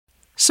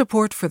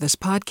Support for this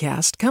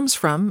podcast comes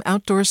from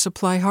Outdoor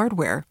Supply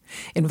Hardware,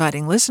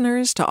 inviting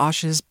listeners to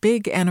Osh's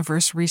big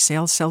anniversary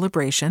sale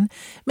celebration,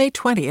 May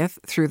 20th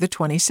through the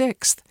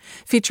 26th,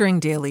 featuring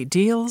daily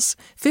deals,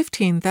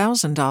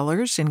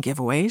 $15,000 in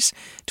giveaways,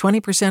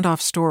 20% off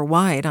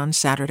store-wide on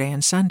Saturday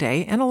and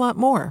Sunday, and a lot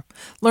more.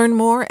 Learn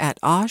more at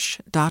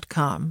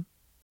osh.com.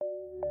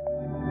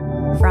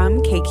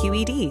 From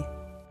KQED.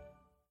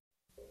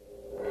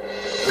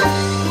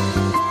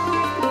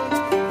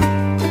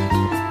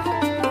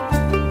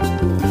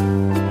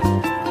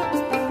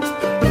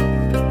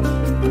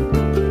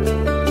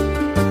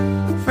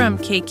 From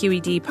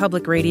KQED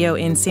Public Radio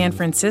in San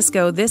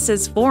Francisco, this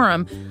is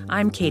Forum.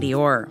 I'm Katie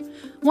Orr.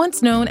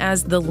 Once known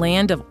as the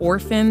land of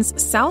orphans,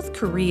 South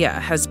Korea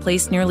has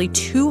placed nearly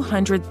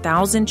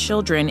 200,000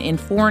 children in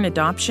foreign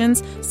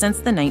adoptions since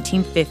the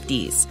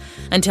 1950s.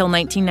 Until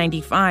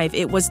 1995,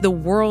 it was the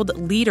world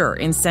leader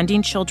in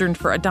sending children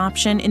for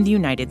adoption in the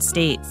United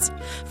States.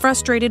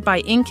 Frustrated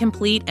by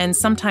incomplete and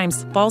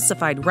sometimes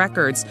falsified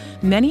records,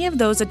 many of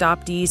those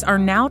adoptees are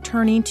now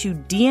turning to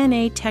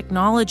DNA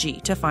technology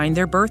to find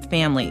their birth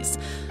families,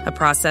 a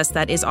process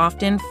that is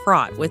often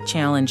fraught with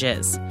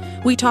challenges.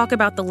 We talk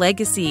about the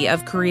legacy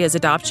of Korea's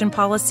adoption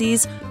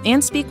policies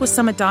and speak with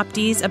some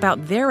adoptees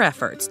about their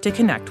efforts to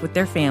connect with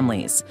their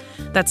families.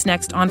 That's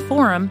next on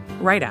Forum,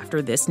 right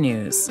after this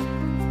news.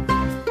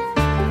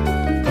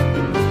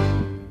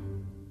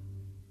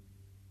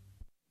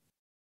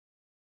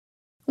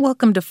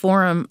 Welcome to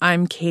Forum.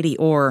 I'm Katie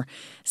Orr.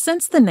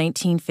 Since the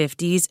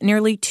 1950s,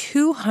 nearly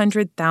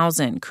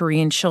 200,000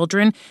 Korean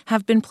children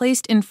have been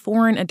placed in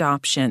foreign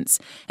adoptions,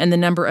 and the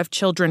number of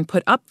children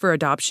put up for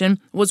adoption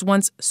was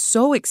once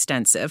so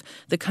extensive,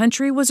 the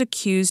country was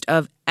accused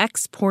of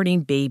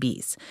exporting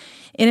babies.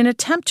 In an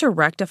attempt to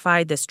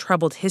rectify this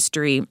troubled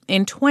history,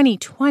 in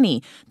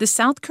 2020, the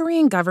South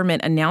Korean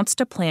government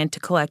announced a plan to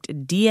collect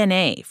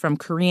DNA from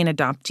Korean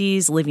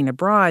adoptees living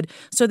abroad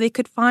so they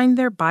could find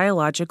their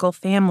biological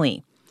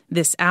family.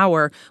 This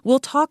hour, we'll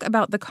talk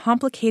about the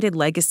complicated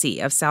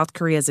legacy of South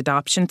Korea's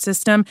adoption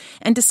system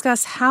and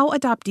discuss how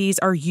adoptees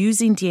are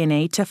using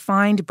DNA to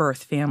find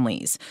birth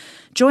families.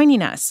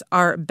 Joining us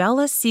are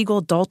Bella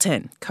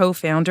Siegel-Dalton,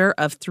 co-founder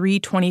of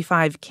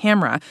 325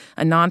 Camera,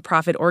 a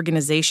nonprofit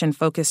organization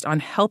focused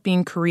on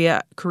helping Korean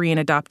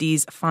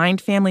adoptees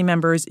find family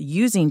members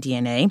using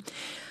DNA.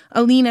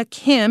 Alina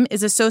Kim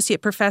is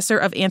Associate Professor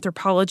of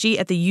Anthropology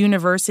at the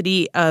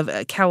University of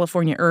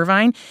California,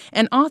 Irvine,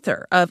 and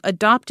author of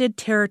Adopted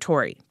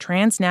Territory,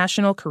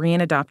 Transnational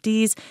Korean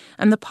Adoptees,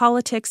 and the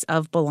Politics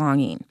of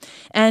Belonging.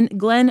 And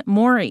Glenn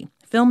Morey,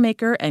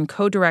 filmmaker and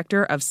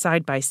co-director of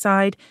Side by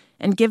Side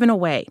and Given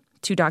Away,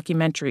 two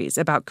documentaries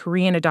about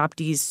Korean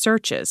adoptees'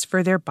 searches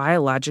for their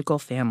biological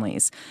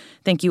families.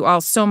 Thank you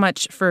all so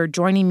much for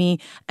joining me.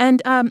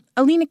 And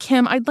Alina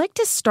Kim, I'd like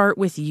to start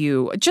with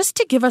you, just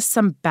to give us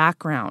some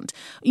background.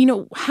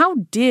 How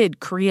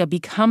did Korea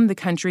become the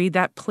country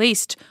that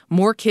placed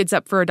more kids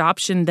up for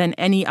adoption than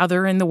any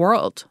other in the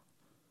world?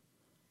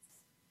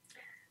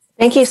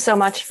 Thank you so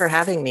much for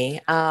having me.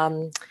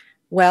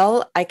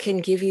 Well, I can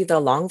give you the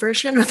long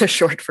version or the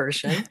short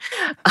version.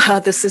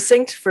 The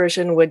succinct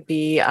version would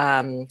be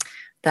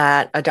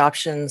that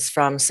adoptions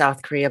from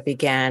South Korea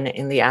began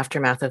in the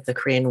aftermath of the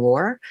Korean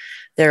War.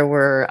 There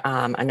were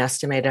an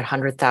estimated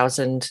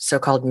 100,000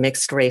 so-called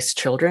mixed-race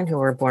children who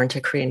were born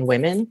to Korean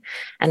women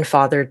and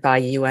fathered by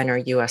UN or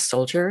US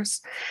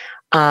soldiers.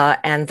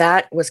 And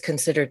that was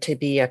considered to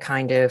be a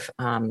kind of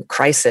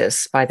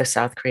crisis by the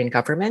South Korean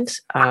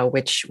government,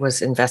 which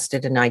was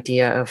invested in an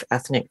idea of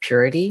ethnic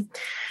purity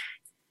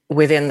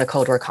within the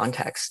Cold War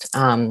context.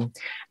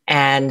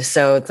 And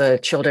so the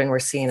children were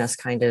seen as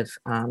kind of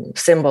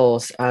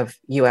symbols of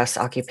US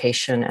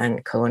occupation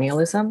and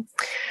colonialism.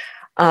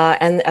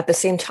 And at the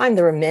same time,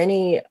 there were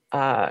many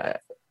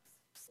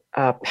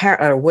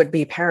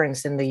would-be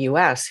parents in the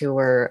US who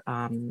were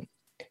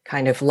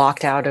kind of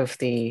locked out of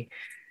the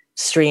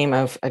stream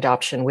of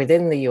adoption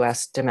within the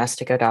US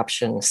domestic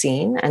adoption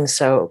scene. And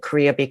so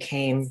Korea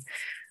became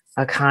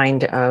a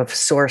kind of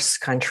source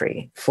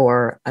country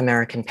for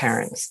American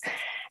parents.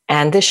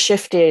 And this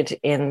shifted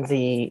in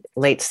the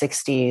late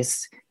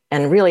 60s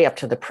and really up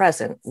to the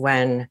present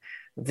when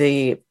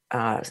the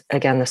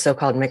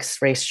so-called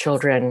mixed race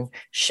children,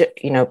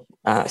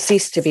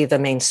 ceased to be the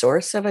main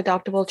source of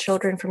adoptable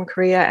children from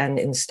Korea. And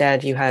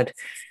instead you had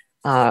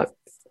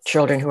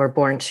children who were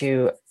born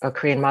to a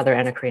Korean mother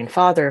and a Korean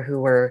father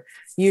who were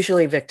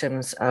usually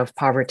victims of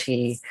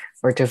poverty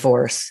or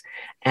divorce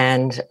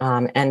and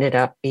ended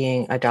up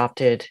being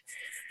adopted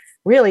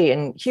really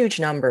in huge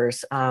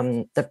numbers.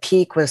 The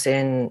peak was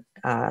in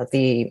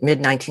the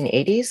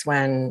mid-1980s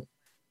when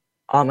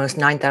almost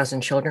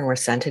 9,000 children were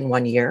sent in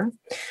 1 year.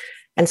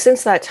 And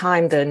since that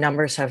time, the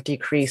numbers have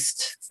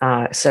decreased.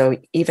 So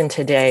even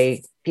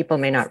today, people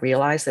may not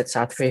realize that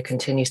South Korea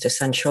continues to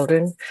send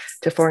children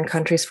to foreign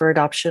countries for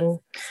adoption.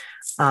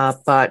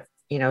 But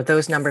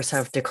those numbers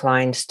have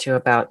declined to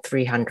about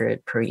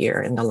 300 per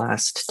year in the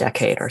last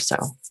decade or so.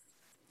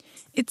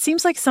 It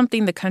seems like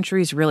something the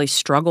country's really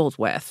struggled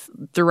with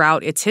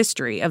throughout its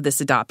history of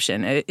this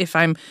adoption. If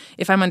I'm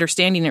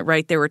understanding it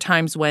right, there were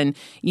times when,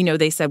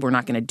 they said we're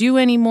not going to do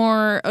any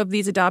more of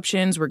these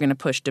adoptions, we're going to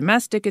push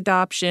domestic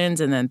adoptions,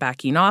 and then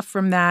backing off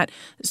from that.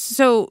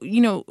 So,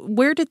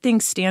 where do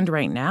things stand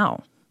right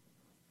now?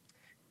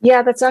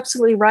 Yeah, that's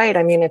absolutely right.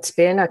 I mean, it's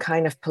been a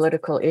kind of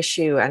political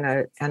issue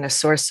and a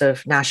source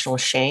of national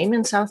shame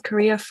in South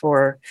Korea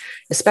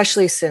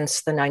especially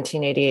since the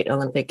 1988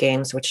 Olympic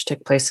Games, which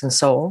took place in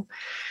Seoul.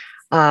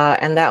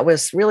 And that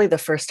was really the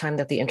first time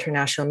that the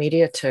international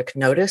media took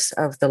notice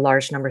of the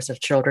large numbers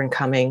of children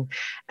coming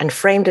and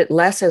framed it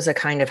less as a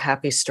kind of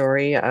happy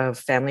story of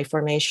family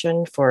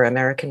formation for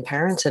American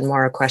parents and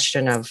more a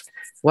question of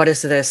what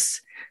is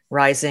this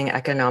rising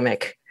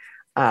economic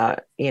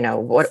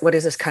what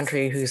is this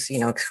country whose,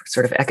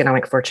 sort of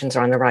economic fortunes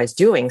are on the rise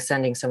doing,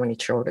 sending so many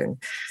children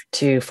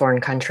to foreign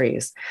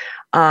countries?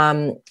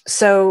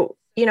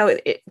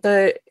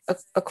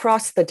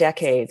 Across the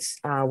decades,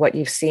 what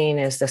you've seen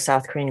is the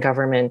South Korean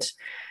government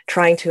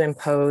trying to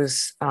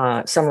impose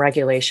some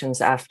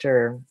regulations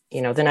after, the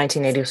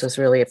 1980s was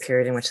really a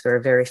period in which there were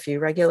very few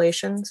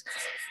regulations.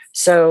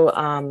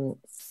 So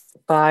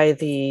by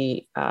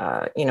the,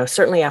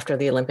 certainly after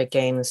the Olympic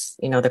Games,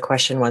 the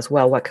question was,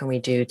 well, what can we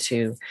do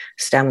to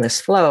stem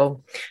this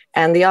flow?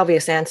 And the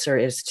obvious answer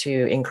is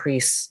to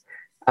increase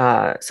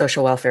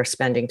social welfare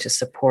spending to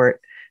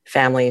support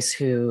families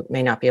who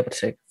may not be able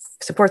to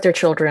support their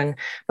children.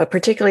 But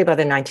particularly by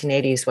the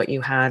 1980s, what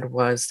you had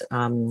was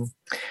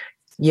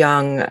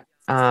young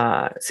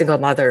single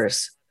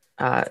mothers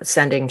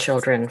sending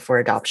children for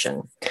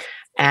adoption.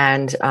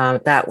 And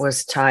that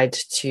was tied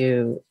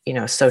to,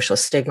 social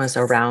stigmas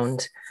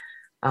around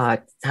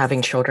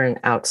having children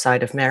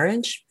outside of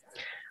marriage.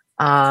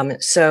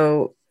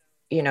 So,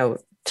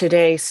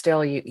 today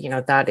still,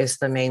 that is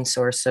the main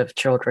source of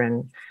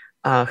children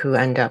who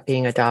end up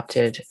being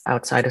adopted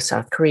outside of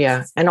South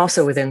Korea and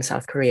also within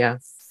South Korea.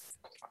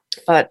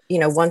 But,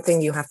 one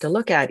thing you have to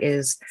look at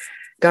is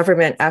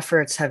government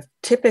efforts have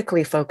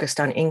typically focused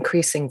on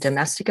increasing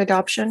domestic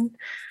adoption,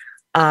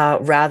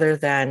 rather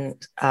than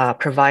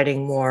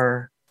providing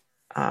more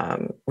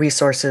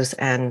resources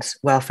and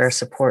welfare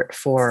support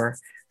for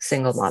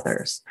single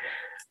mothers.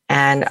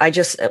 And I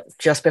just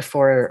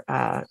before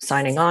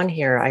signing on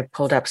here, I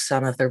pulled up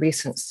some of the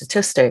recent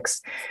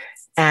statistics,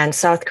 and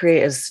South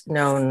Korea is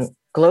known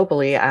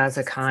globally as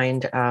a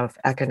kind of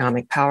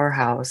economic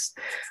powerhouse,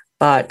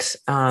 but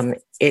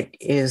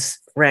it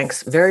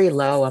ranks very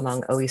low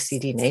among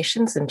OECD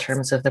nations in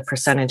terms of the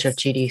percentage of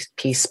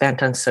GDP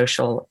spent on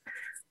social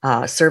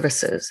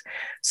services.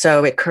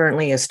 So it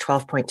currently is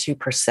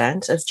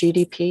 12.2% of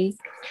GDP,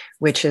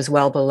 which is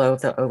well below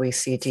the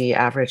OECD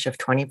average of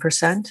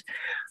 20%.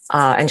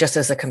 And just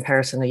as a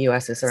comparison, the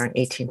US is around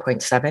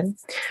 18.7.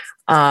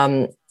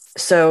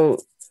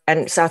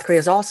 And South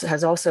Korea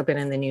has also been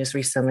in the news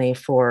recently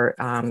for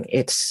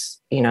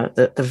its,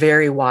 the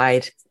very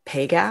wide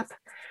pay gap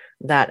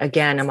that,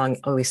 again, among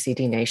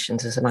OECD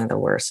nations is among the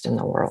worst in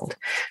the world.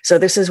 So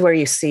this is where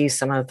you see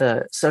some of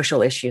the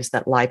social issues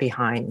that lie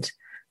behind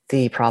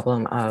the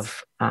problem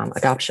of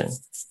adoption.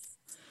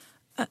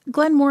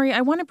 Glenn Morey,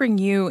 I want to bring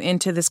you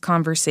into this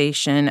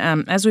conversation.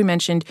 As we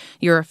mentioned,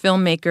 you're a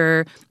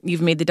filmmaker.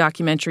 You've made the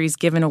documentaries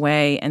Given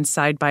Away and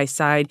Side by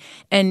Side.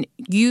 And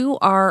you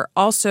are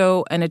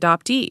also an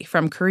adoptee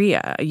from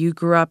Korea. You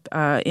grew up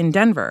in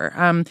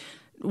Denver.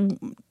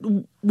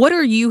 What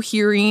are you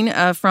hearing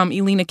from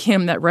Elena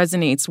Kim that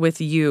resonates with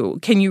you?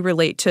 Can you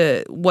relate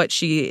to what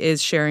she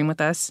is sharing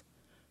with us?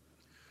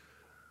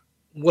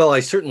 Well, I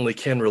certainly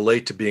can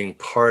relate to being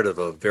part of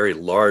a very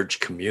large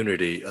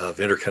community of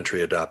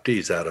intercountry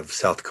adoptees out of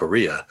South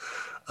Korea.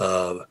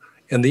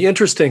 And the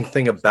interesting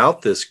thing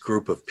about this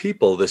group of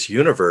people, this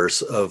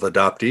universe of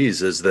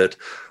adoptees, is that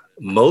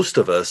most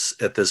of us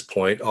at this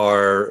point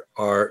are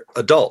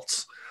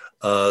adults.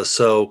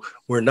 So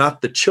we're not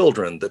the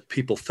children that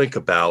people think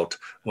about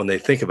when they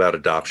think about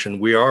adoption.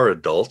 We are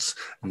adults,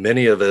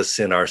 many of us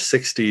in our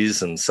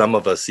 60s and some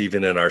of us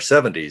even in our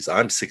 70s.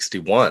 I'm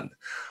 61.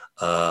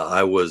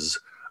 I was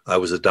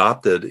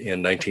adopted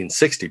in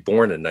 1960,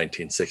 born in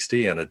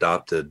 1960, and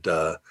adopted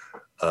to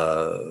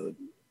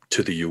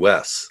the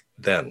U.S.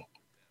 then.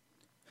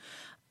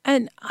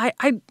 And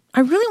I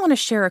really want to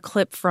share a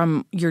clip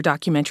from your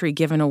documentary,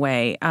 Given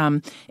Away.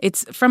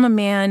 It's from a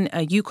man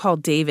you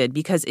called David,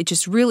 because it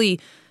just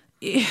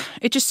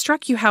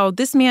struck you how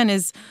this man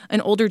is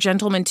an older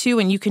gentleman too,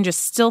 and you can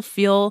just still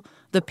feel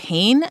the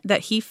pain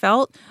that he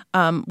felt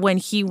when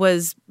he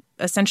was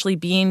essentially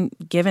being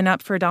given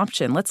up for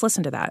adoption. Let's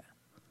listen to that.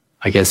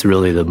 I guess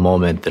really the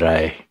moment that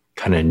I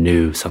kind of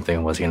knew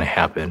something was going to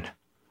happen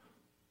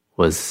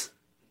was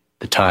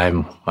the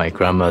time my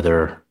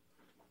grandmother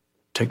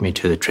took me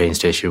to the train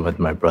station with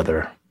my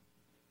brother.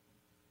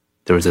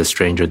 There was a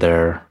stranger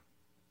there.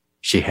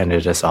 She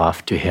handed us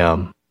off to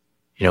him.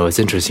 You know, it's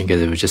interesting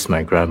because it was just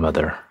my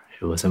grandmother.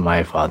 It wasn't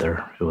my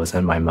father. It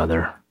wasn't my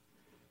mother.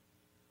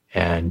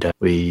 And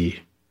we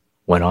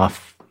went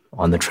off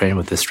on the train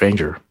with the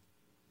stranger.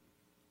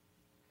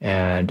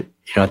 And,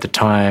 you know, at the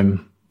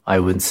time, I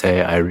wouldn't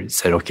say I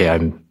said, okay,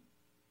 I'm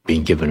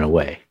being given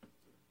away.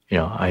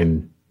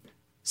 I'm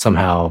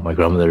somehow my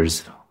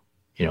grandmother's,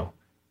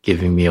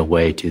 giving me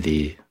away to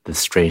the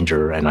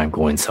stranger and I'm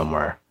going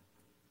somewhere.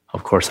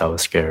 Of course, I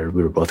was scared.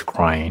 We were both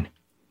crying.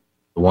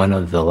 One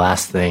of the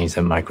last things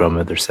that my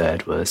grandmother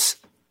said was,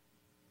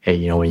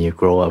 hey, when you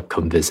grow up,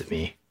 come visit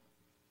me.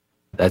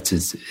 That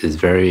is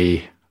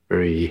very,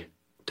 very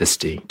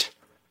distinct.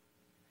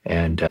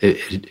 And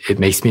it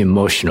makes me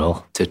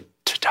emotional to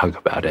talk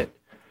about it.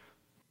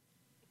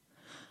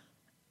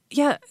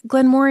 Yeah,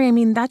 Glenn Morey,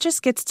 that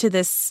just gets to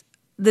this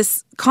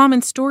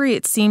common story.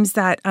 It seems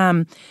that,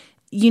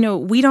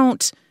 we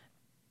don't,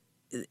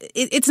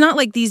 it's not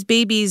like these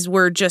babies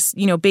were just,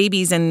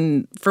 babies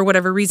and for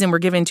whatever reason were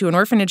given to an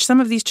orphanage.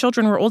 Some of these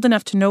children were old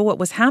enough to know what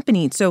was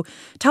happening. So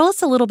tell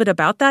us a little bit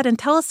about that, and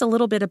tell us a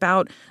little bit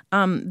about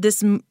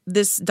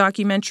this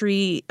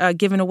documentary,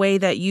 Given Away,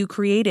 that you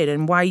created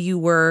and why you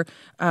were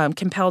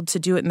compelled to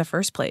do it in the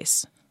first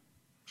place.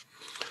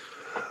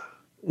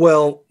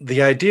 Well,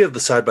 the idea of the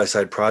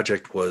Side-by-Side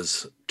Project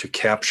was to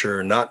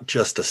capture not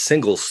just a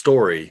single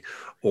story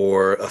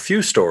or a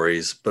few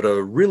stories, but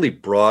a really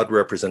broad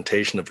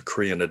representation of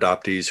Korean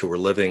adoptees who were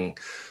living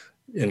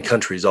in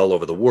countries all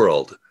over the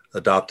world,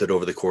 adopted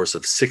over the course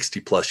of 60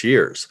 plus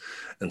years.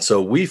 And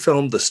so we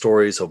filmed the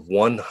stories of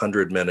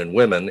 100 men and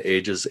women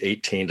ages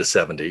 18 to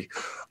 70,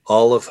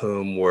 all of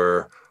whom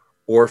were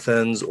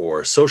orphans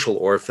or social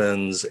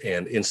orphans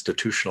and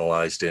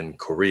institutionalized in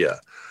Korea.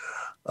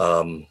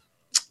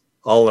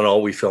 All in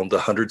all, we filmed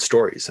 100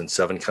 stories in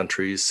 7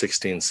 countries,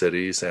 16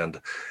 cities,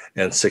 and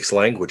 6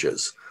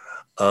 languages.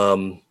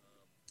 But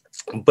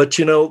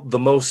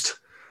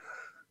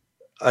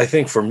I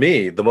think for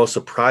me, the most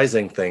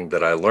surprising thing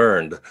that I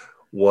learned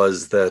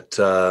was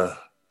that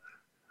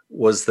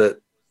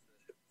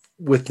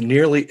with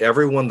nearly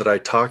everyone that I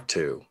talked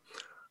to,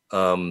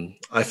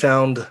 I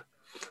found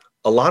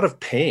a lot of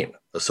pain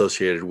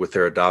associated with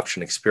their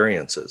adoption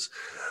experiences.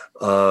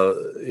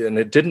 And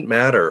it didn't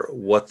matter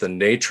what the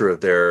nature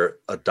of their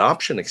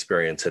adoption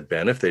experience had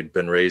been, if they'd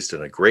been raised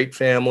in a great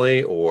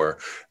family or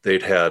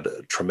they'd had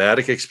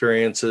traumatic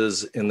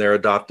experiences in their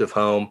adoptive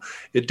home.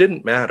 It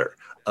didn't matter.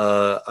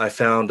 I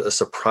found a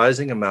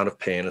surprising amount of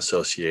pain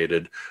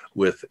associated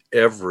with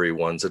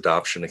everyone's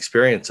adoption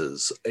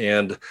experiences.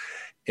 And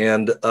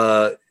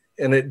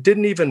it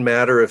didn't even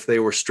matter if they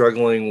were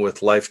struggling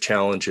with life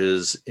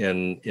challenges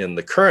in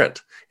their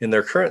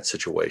current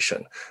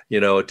situation.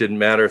 It didn't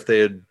matter if they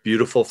had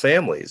beautiful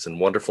families and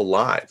wonderful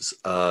lives.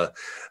 The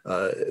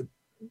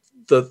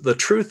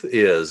truth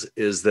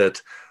is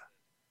that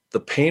the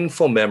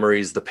painful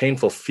memories, the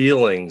painful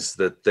feelings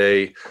that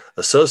they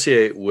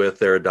associate with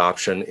their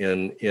adoption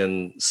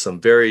in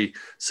some very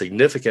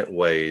significant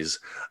ways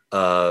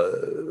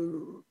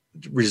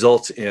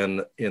results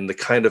in the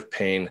kind of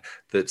pain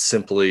that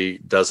simply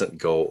doesn't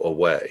go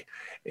away.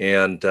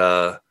 And,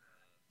 I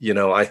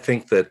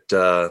think that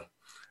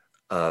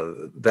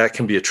that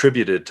can be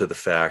attributed to the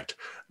fact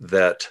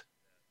that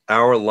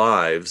our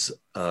lives,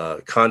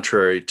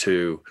 contrary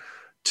to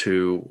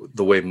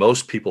the way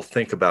most people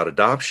think about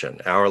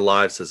adoption, our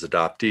lives as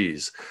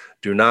adoptees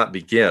do not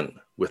begin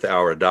with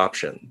our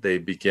adoption. They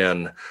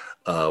begin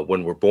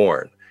when we're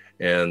born,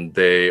 and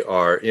they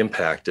are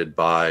impacted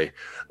by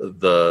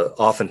the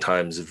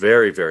oftentimes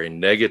very, very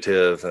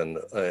negative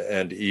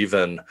and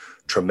even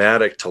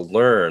traumatic to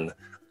learn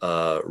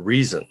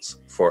reasons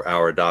for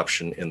our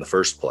adoption in the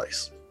first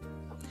place.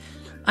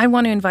 I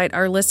want to invite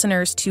our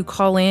listeners to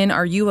call in.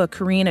 Are you a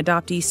Korean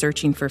adoptee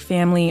searching for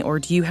family, or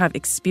do you have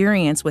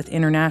experience with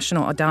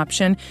international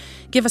adoption?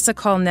 Give us a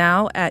call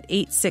now at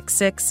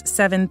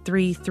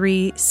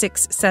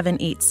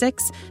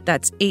 866-733-6786.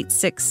 That's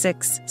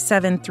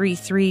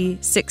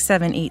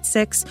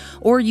 866-733-6786.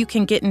 Or you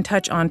can get in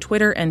touch on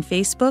Twitter and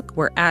Facebook.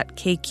 We're at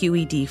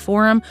KQED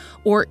Forum.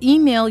 Or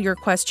email your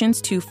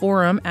questions to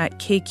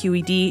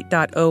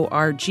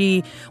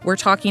forum@kqed.org. We're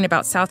talking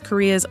about South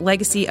Korea's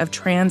legacy of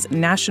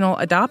transnational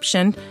adoption.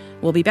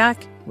 We'll be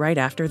back right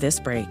after this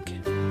break.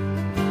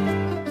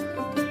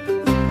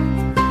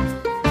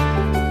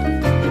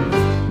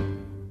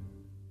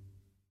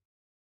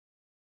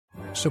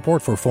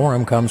 Support for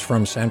Forum comes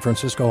from San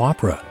Francisco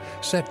Opera.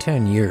 Set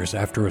 10 years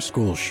after a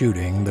school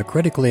shooting, the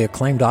critically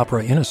acclaimed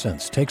opera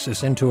Innocence takes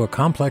us into a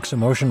complex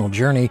emotional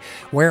journey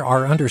where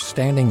our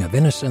understanding of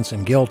innocence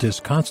and guilt is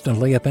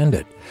constantly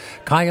upended.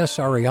 Kaya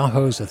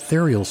Sariaho's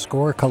ethereal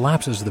score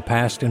collapses the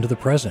past into the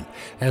present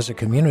as a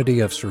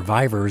community of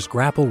survivors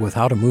grapple with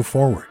how to move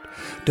forward.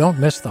 Don't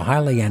miss the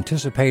highly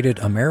anticipated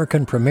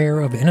American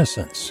premiere of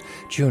Innocence,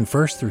 June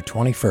 1st through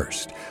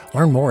 21st.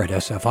 Learn more at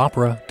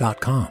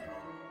sfopera.com.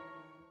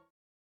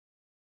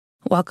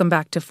 Welcome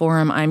back to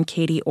Forum. I'm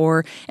Katie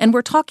Orr, and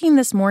we're talking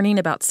this morning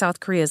about South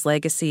Korea's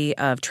legacy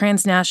of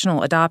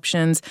transnational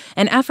adoptions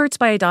and efforts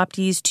by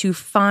adoptees to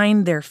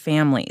find their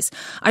families.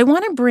 I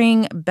want to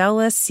bring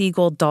Bella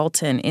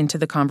Siegel-Dalton into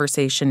the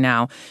conversation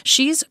now.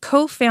 She's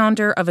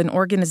co-founder of an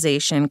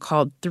organization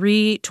called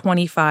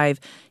 325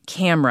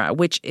 Camera,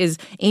 which is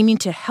aiming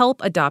to help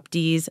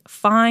adoptees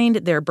find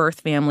their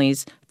birth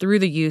families through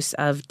the use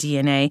of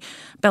DNA.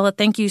 Bella,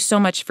 thank you so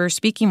much for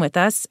speaking with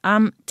us.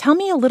 Tell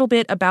me a little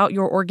bit about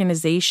your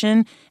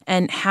organization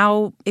and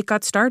how it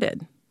got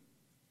started.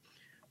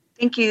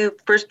 Thank you,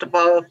 first of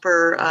all,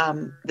 for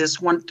this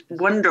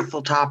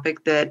wonderful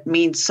topic that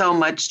means so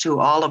much to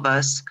all of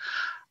us.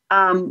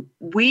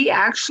 We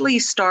actually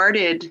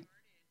started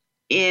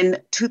in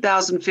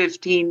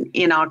 2015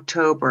 in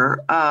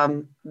October.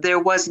 There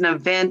was an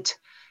event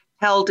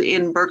held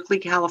in Berkeley,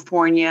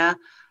 California,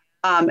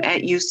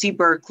 at UC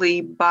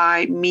Berkeley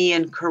by Me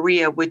and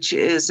Korea, which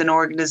is an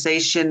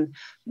organization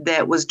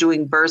that was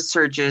doing birth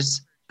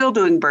surges, still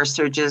doing birth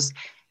surges,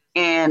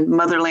 and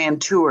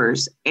motherland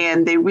tours.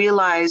 And they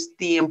realized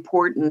the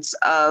importance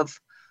of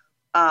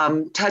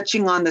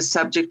touching on the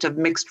subject of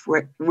mixed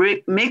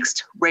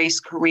race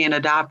Korean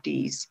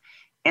adoptees.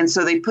 And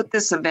so they put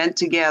this event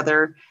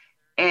together,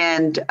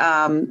 and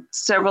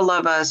several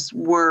of us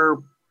were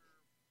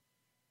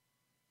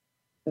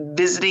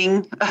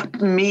visiting a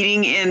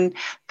meeting in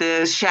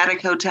the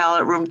Shattuck Hotel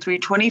at room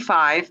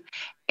 325.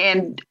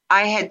 And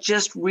I had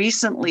just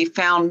recently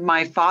found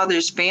my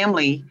father's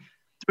family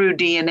through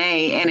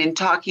DNA, and in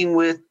talking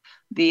with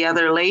the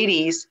other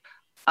ladies,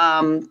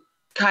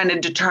 kind of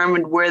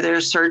determined where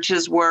their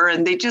searches were,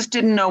 and they just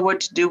didn't know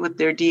what to do with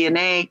their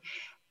DNA.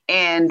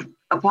 And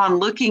upon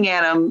looking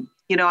at them,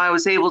 I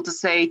was able to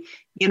say,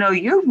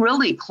 you're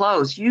really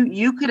close.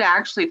 You could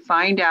actually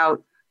find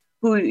out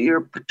who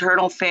your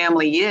paternal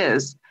family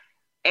is.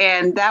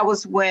 And that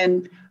was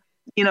when,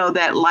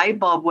 that light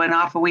bulb went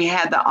off and we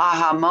had the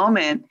aha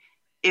moment.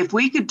 If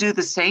we could do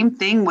the same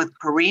thing with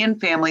Korean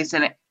families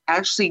and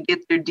actually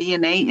get their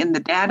DNA in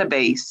the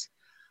database,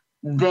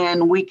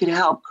 then we could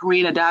help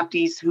Korean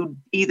adoptees who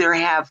either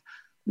have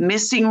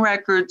missing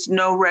records,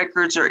 no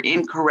records, or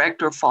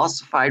incorrect or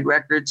falsified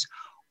records,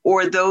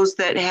 or those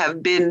that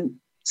have been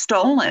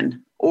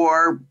stolen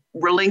or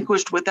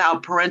relinquished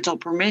without parental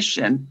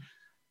permission,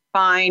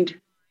 find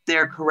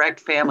their correct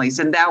families.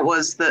 And that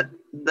was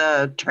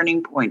the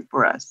turning point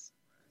for us.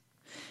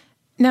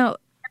 Now,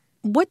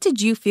 what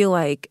did you feel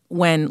like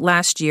when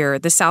last year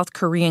the South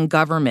Korean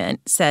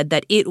government said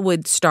that it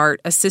would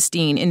start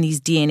assisting in these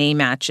DNA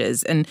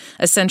matches, and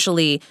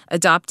essentially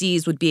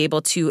adoptees would be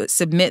able to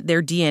submit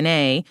their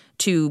DNA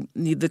to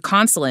the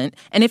consulate?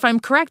 And if I'm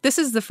correct, this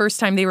is the first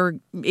time they were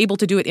able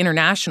to do it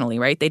internationally,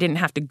 right? They didn't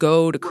have to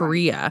go to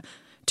Korea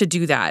to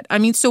do that. I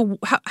mean, so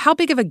how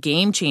big of a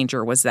game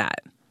changer was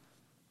that?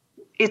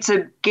 It's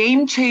a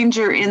game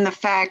changer in the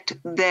fact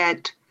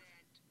that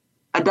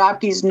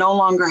adoptees no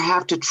longer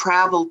have to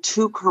travel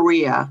to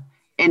Korea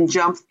and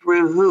jump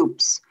through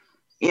hoops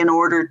in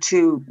order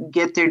to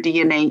get their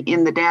DNA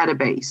in the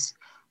database.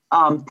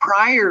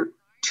 Prior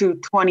to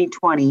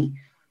 2020,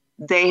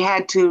 they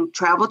had to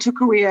travel to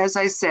Korea, as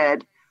I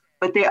said,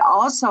 but they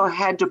also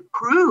had to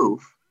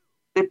prove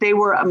that they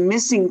were a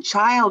missing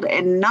child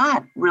and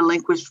not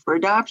relinquished for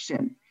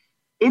adoption.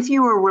 If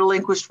you were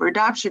relinquished for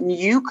adoption,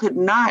 you could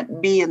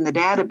not be in the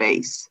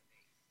database.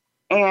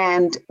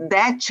 And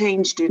that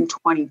changed in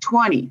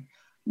 2020.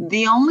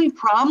 The only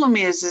problem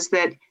is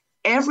that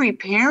every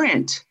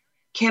parent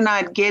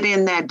cannot get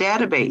in that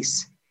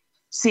database.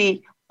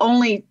 See,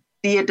 only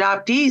the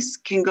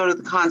adoptees can go to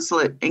the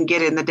consulate and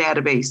get in the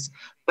database.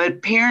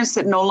 But parents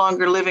that no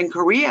longer live in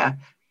Korea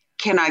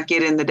cannot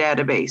get in the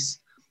database.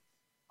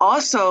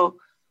 Also,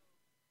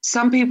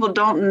 some people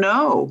don't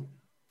know,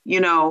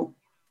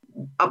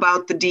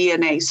 about the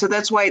DNA. So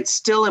that's why it's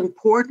still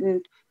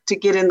important to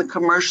get in the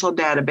commercial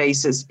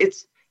databases.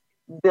 It's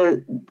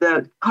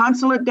the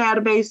consulate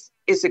database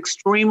is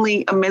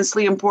extremely,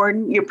 immensely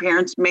important. Your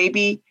parents may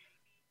be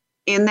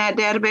in that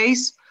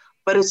database,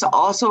 but it's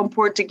also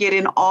important to get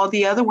in all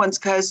the other ones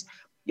because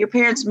your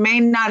parents may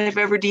not have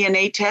ever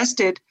DNA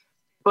tested,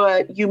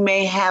 but you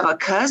may have a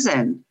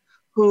cousin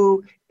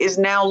who is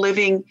now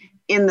living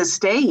in the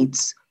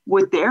States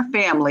with their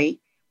family,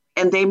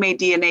 and they may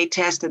DNA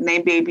test and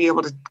they may be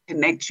able to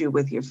connect you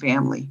with your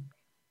family.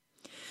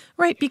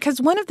 Right,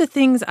 because one of the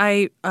things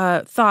I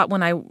thought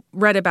when I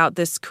read about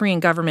this Korean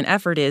government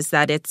effort is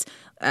that it's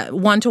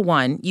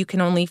one-to-one. You can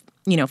only,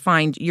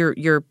 find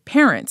your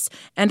parents.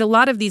 And a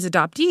lot of these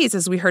adoptees,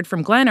 as we heard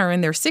from Glenn, are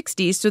in their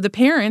 60s. So the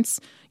parents,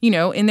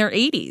 in their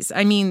 80s.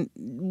 I mean,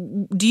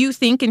 do you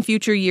think in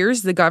future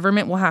years the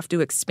government will have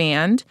to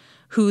expand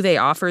who they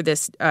offer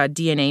this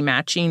DNA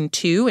matching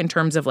to in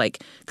terms of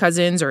like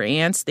cousins or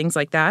aunts, things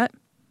like that?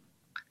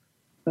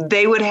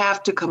 They would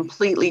have to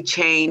completely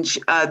change.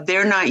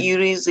 They're not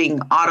using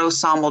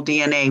autosomal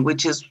DNA,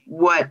 which is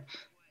what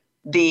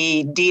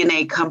the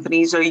DNA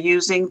companies are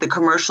using. The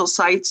commercial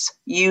sites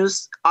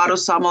use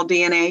autosomal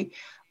DNA.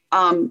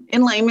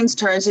 In layman's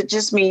terms, it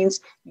just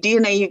means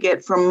DNA you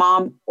get from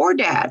mom or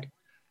dad,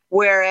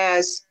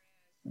 whereas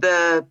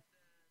the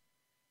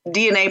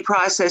DNA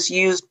process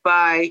used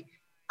by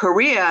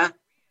Korea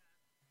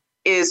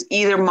is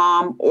either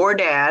mom or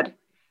dad,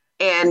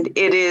 and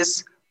it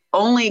is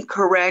only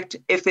correct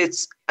if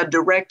it's a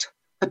direct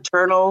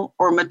paternal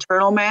or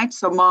maternal match,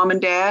 so mom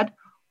and dad,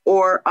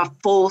 or a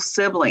full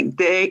sibling.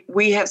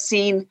 We have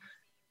seen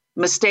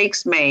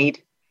mistakes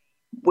made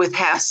with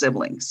half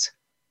siblings.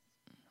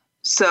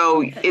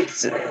 So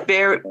it's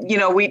very,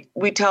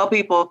 we tell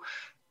people,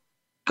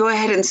 go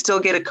ahead and still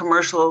get a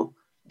commercial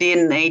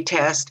DNA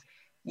test.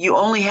 You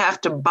only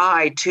have to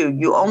buy 2.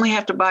 You only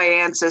have to buy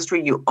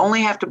Ancestry. You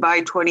only have to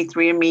buy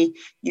 23andMe.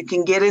 You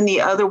can get in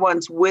the other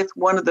ones with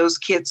one of those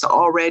kits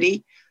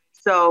already.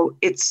 So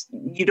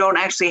you don't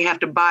actually have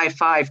to buy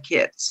 5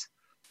 kits.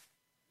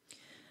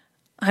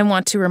 I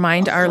want to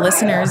remind our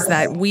listeners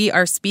that we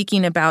are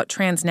speaking about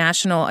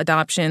transnational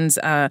adoptions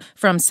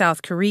from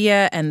South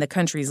Korea and the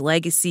country's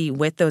legacy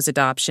with those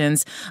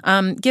adoptions.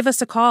 Give us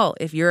a call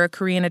if you're a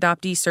Korean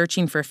adoptee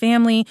searching for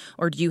family,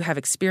 or do you have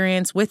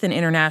experience with an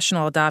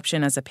international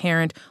adoption as a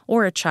parent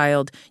or a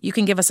child. You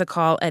can give us a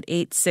call at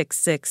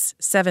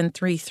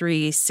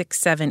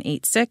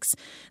 866-733-6786.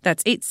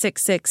 That's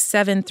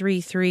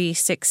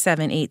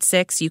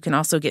 866-733-6786. You can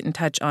also get in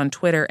touch on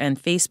Twitter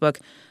and Facebook.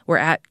 We're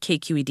at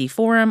KQED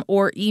Forum,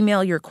 or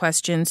email your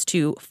questions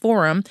to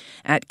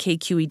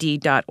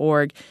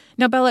forum@kqed.org.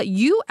 Now, Bella,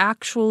 you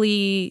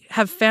actually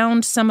have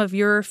found some of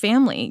your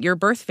family, your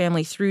birth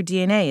family, through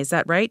DNA. Is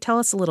that right? Tell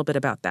us a little bit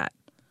about that.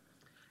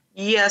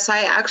 Yes,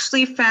 I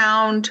actually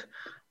found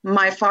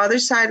my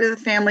father's side of the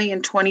family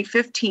in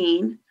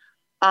 2015.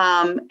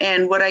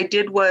 And what I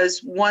did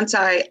was, once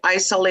I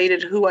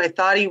isolated who I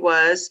thought he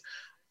was,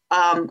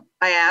 I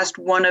asked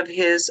one of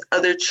his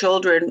other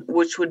children,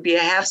 which would be a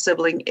half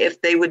sibling,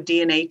 if they would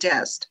DNA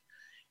test.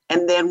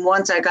 And then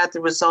once I got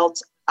the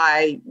results,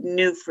 I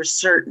knew for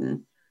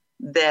certain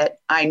that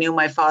I knew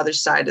my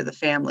father's side of the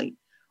family.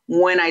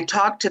 When I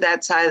talked to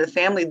that side of the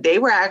family, they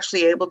were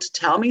actually able to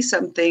tell me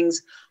some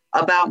things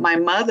about my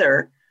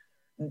mother.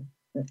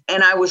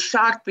 And I was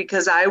shocked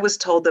because I was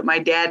told that my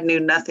dad knew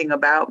nothing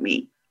about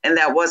me, and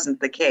that wasn't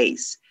the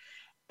case.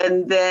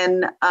 And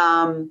then,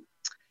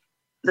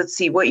 let's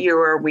see, what year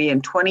are we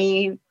in?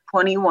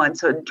 2021.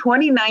 So in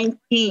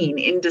 2019,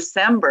 in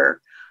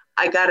December,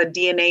 I got a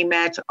DNA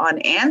match on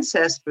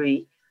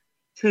Ancestry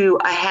to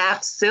a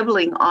half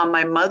sibling on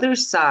my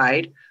mother's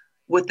side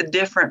with a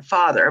different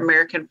father,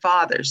 American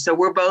father. So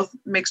we're both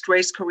mixed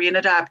race Korean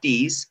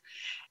adoptees.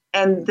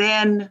 And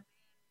then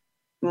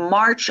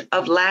March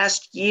of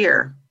last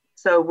year,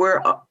 so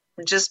we're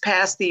just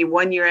past the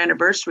 1-year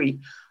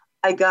anniversary,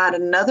 I got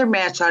another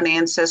match on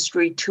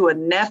Ancestry to a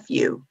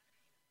nephew.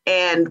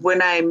 And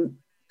when I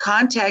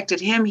contacted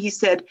him, he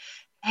said,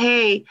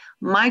 hey,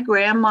 my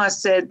grandma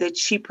said that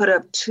she put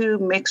up 2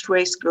 mixed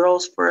race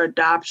girls for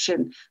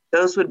adoption.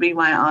 Those would be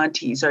my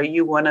aunties. Are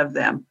you one of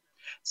them?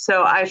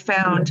 So I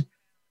found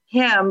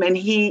him, and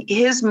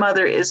his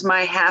mother is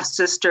my half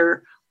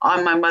sister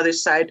on my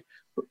mother's side,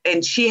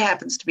 and she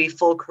happens to be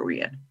full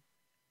Korean.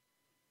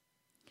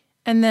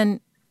 And then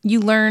you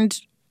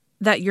learned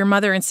that your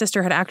mother and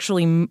sister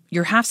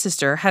your half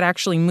sister had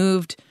actually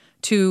moved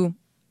to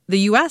the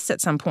U.S.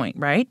 at some point,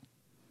 right?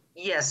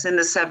 Yes, in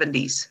the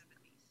 70s,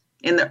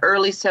 in the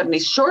early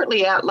 70s,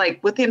 shortly out,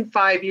 like within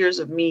 5 years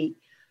of me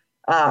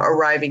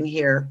arriving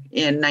here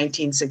in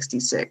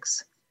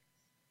 1966.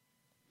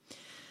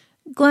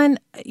 Glenn,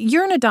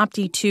 you're an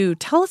adoptee too.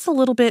 Tell us a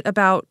little bit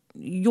about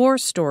your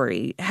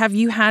story. Have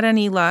you had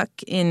any luck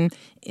in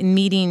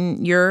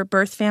meeting your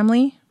birth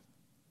family?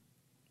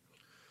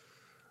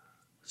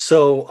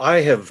 So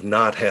I have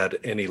not had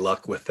any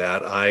luck with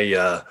that.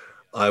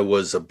 I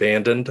was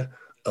abandoned,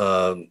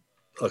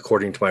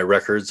 according to my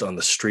records, on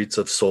the streets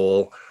of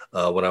Seoul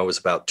when I was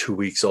about 2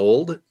 weeks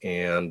old,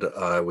 and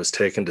I was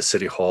taken to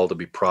City Hall to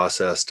be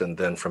processed, and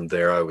then from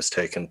there I was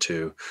taken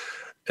to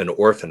an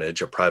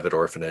orphanage, a private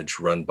orphanage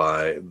run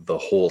by the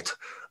Holt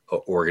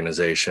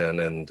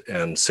organization,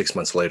 and 6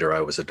 months later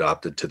I was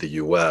adopted to the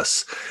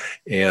U.S.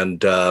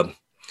 And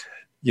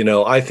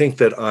I think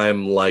that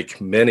I'm like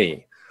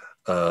many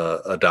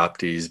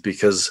adoptees,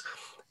 because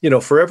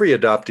for every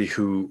adoptee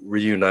who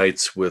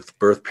reunites with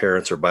birth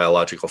parents or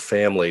biological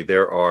family,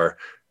 there are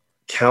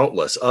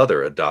countless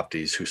other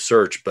adoptees who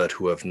search but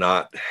who have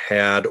not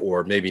had,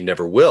 or maybe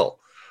never will,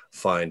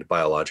 find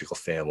biological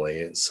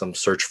family. Some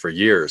search for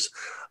years,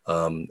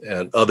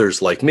 and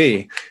others like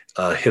me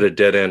hit a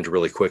dead end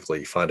really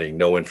quickly, finding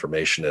no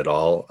information at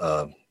all,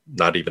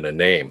 not even a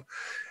name.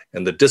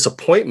 And the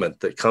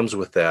disappointment that comes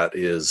with that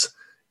is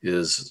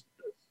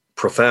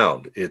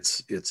profound.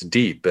 It's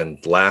deep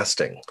and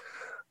lasting.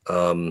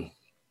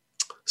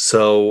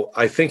 So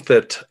I think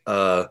that,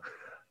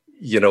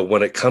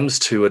 when it comes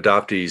to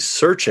adoptees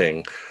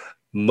searching,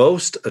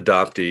 most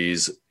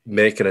adoptees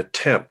make an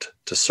attempt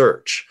to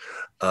search.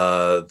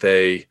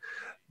 They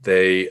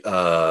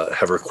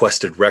have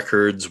requested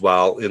records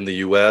while in the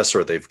U.S.,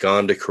 or they've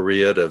gone to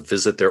Korea to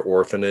visit their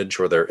orphanage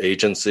or their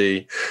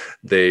agency.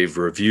 They've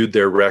reviewed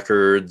their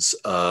records,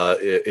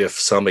 if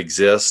some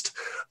exist.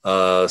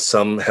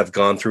 Some have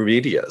gone through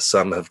media.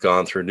 Some have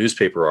gone through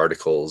newspaper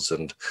articles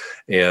and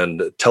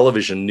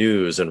television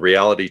news and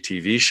reality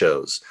TV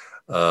shows,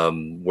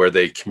 where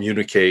they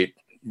communicate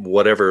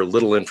whatever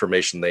little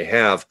information they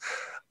have,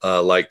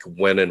 like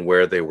when and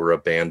where they were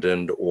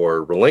abandoned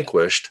or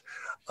relinquished.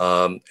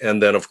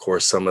 And then, of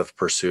course, some have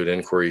pursued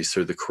inquiries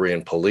through the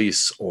Korean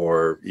police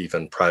or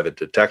even private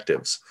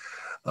detectives.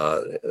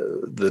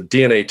 The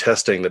DNA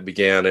testing that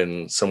began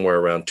in somewhere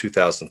around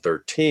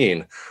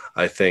 2013,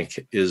 I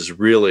think, is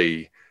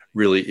really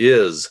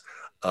is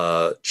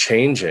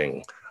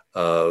changing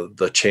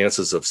the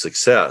chances of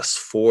success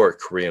for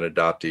Korean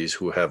adoptees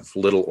who have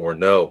little or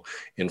no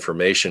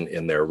information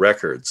in their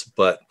records.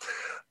 But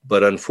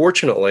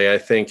unfortunately, I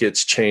think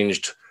it's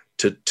changed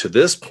to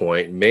this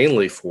point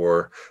mainly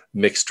for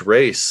mixed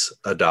race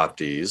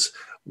adoptees,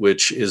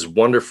 which is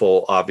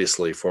wonderful,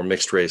 obviously, for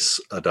mixed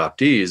race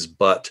adoptees,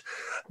 but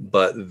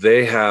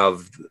they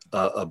have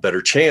a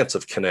better chance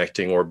of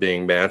connecting or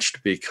being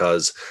matched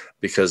because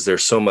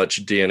there's so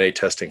much DNA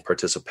testing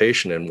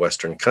participation in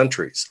Western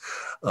countries.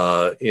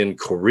 In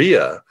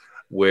Korea,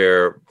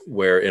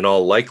 where in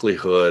all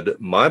likelihood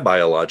my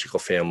biological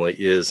family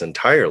is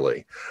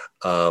entirely,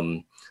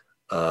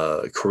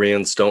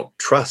 Koreans don't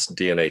trust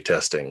DNA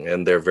testing,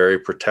 and they're very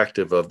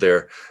protective of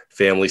their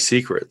family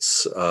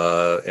secrets.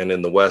 And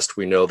in the West,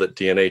 we know that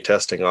DNA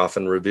testing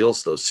often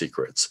reveals those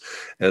secrets.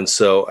 And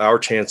so our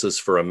chances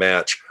for a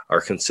match are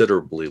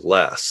considerably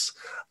less.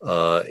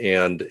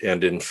 And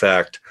in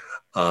fact,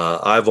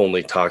 I've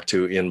only talked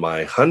to, in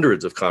my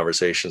hundreds of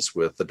conversations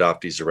with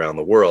adoptees around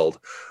the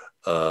world,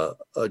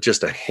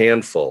 just a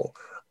handful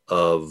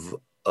of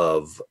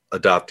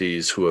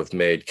adoptees who have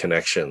made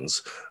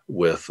connections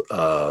with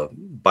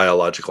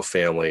biological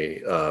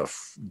family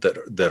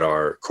that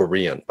are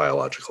Korean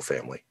biological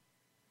family.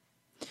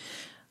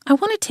 I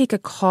want to take a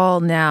call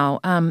now.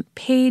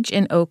 Paige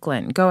in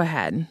Oakland, go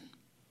ahead.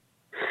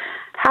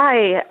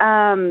 Hi,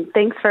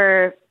 thanks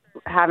for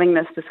having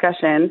this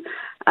discussion.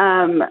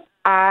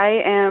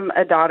 I am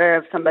a daughter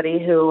of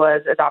somebody who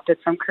was adopted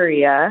from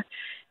Korea,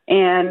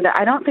 and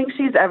I don't think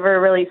she's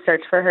ever really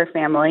searched for her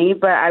family,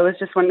 but I was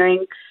just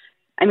wondering,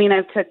 I mean,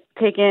 I've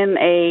taken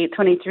a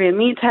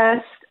 23andMe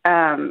test,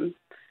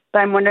 but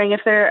I'm wondering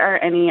if there are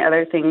any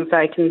other things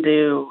I can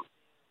do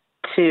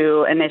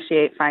to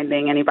initiate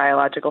finding any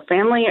biological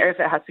family, or if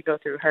it has to go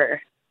through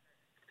her.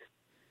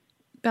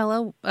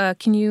 Bella,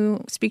 can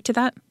you speak to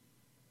that?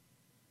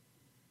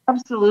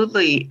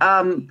 Absolutely.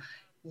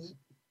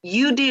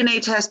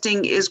 DNA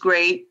testing is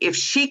great. If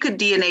she could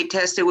DNA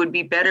test, it would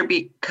be better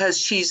because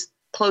she's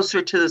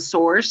closer to the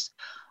source.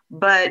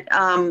 But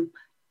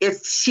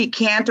if she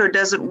can't or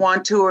doesn't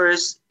want to or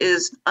is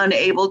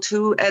unable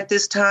to at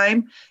this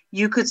time,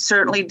 you could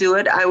certainly do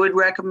it. I would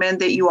recommend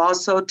that you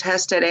also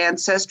test at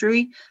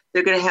Ancestry.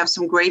 They're going to have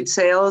some great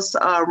sales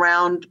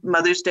around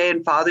Mother's Day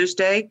and Father's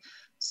Day.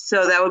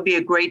 So that would be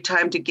a great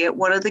time to get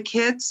one of the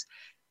kits.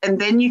 And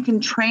then you can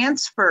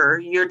transfer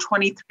your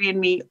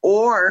 23andMe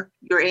or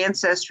your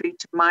Ancestry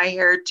to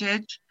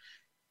MyHeritage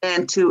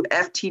and to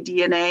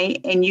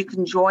FTDNA, and you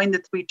can join the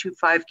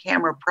 325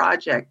 Camera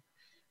Project.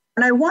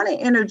 And I want to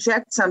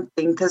interject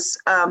something because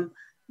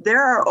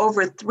there are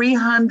over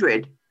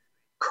 300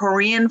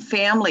 Korean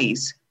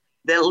families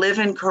that live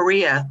in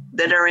Korea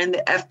that are in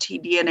the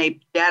FTDNA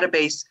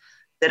database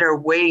that are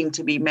waiting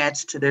to be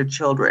matched to their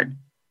children.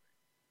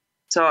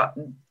 So,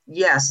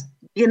 yes,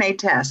 DNA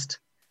test.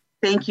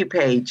 Thank you,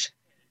 Paige.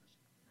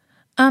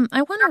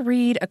 I want to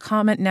read a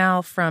comment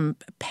now from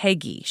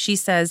Peggy. She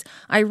says,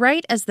 I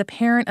write as the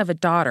parent of a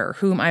daughter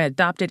whom I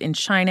adopted in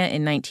China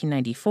in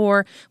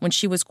 1994. When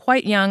she was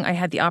quite young, I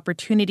had the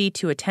opportunity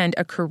to attend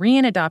a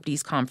Korean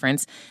adoptees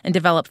conference and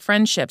develop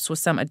friendships with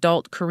some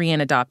adult Korean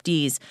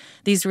adoptees.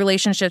 These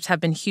relationships have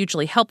been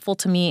hugely helpful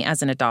to me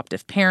as an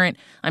adoptive parent.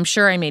 I'm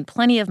sure I made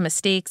plenty of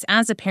mistakes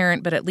as a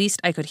parent, but at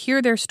least I could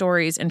hear their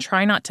stories and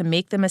try not to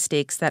make the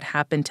mistakes that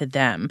happened to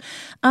them.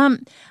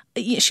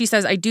 She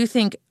says, I do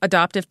think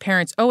adoptive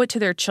parents owe it to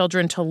their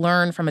children to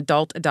learn from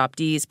adult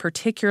adoptees,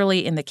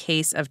 particularly in the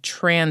case of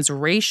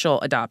transracial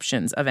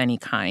adoptions of any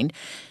kind.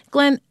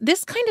 Glenn,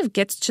 this kind of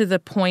gets to the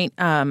point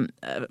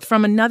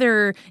from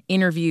another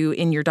interview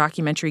in your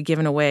documentary,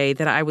 Given Away,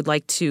 that I would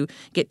like to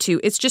get to.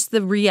 It's just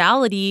the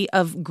reality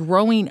of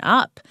growing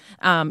up,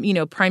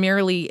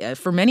 primarily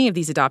for many of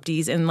these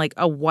adoptees in like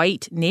a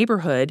white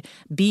neighborhood,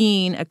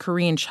 being a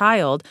Korean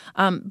child.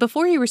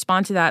 Before you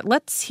respond to that,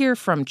 let's hear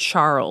from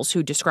Charles,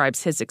 who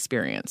describes his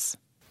experience.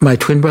 My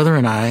twin brother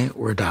and I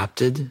were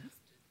adopted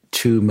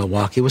to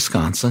Milwaukee,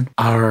 Wisconsin.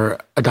 Our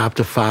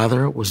adoptive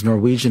father was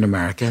Norwegian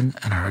American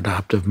and our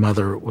adoptive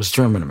mother was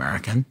German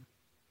American.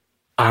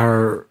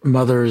 Our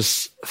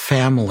mother's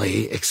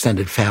family,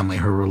 extended family,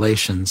 her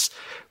relations,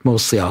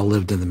 mostly all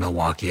lived in the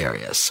Milwaukee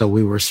area. So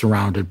we were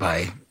surrounded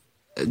by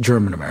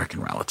German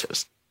American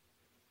relatives.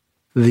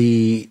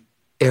 The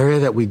area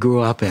that we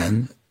grew up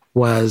in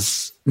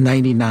was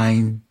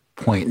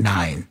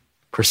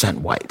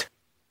 99.9% white.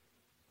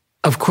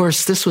 Of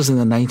course, this was in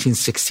the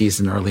 1960s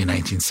and early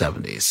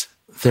 1970s.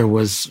 There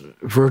was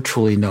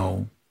virtually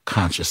no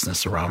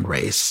consciousness around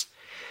race.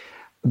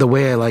 The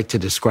way I like to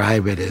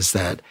describe it is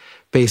that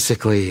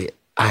basically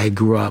I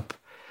grew up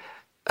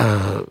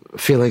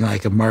feeling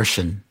like a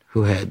Martian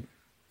who had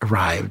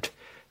arrived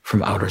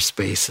from outer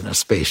space in a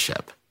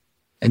spaceship.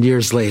 And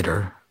years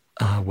later,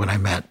 when I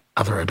met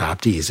other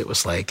adoptees, it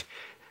was like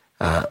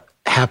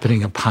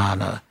happening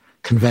upon a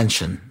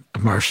convention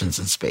of Martians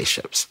and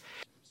spaceships.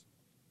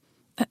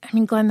 I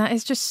mean, Glenn, that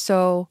is just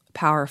so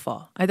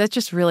powerful. That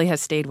just really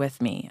has stayed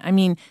with me. I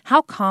mean,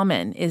 how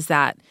common is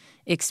that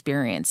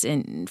experience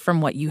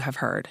from what you have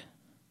heard?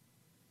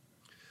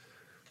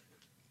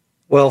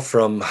 Well,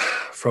 from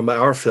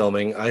our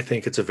filming, I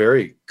think it's a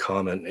very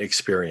common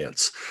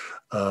experience.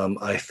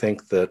 I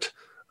think that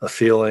a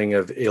feeling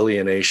of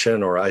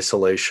alienation or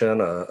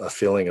isolation, a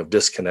feeling of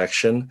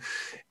disconnection,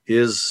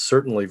 is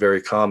certainly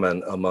very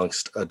common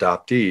amongst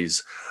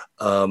adoptees.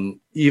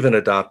 Even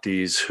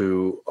adoptees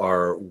who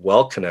are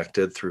well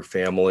connected through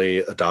family,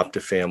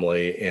 adoptive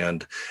family,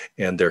 and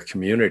their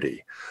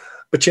community.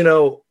 But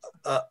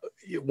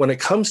when it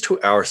comes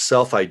to our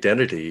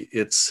self-identity,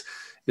 it's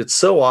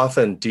so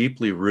often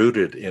deeply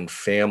rooted in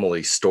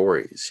family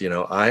stories.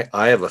 I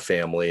have a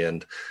family,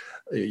 and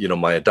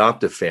my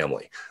adoptive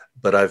family,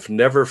 but I've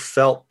never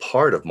felt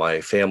part of my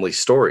family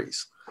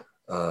stories.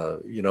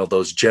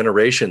 Those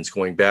generations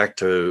going back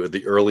to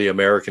the early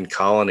American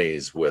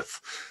colonies with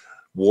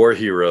war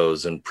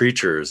heroes and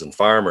preachers and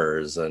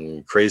farmers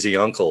and crazy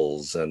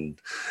uncles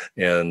and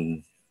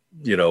certain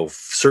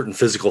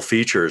physical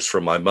features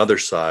from my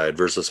mother's side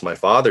versus my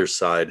father's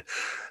side.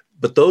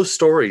 But those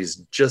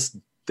stories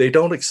they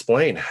don't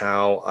explain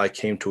how I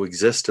came to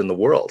exist in the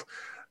world.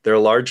 They're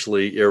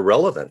largely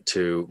irrelevant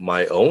to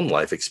my own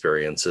life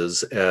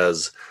experiences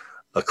as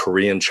a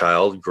Korean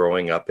child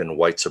growing up in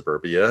white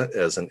suburbia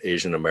as an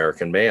Asian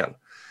American man.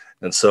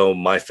 And so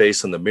my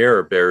face in the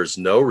mirror bears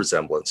no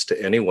resemblance to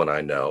anyone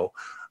I know.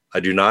 I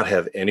do not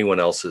have anyone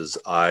else's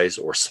eyes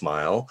or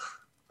smile.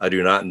 I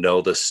do not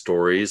know the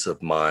stories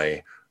of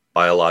my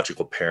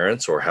biological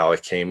parents or how I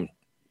came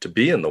to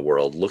be in the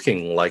world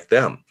looking like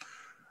them.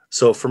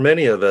 So for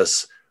many of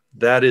us,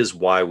 that is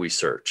why we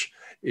search.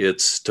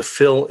 It's to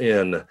fill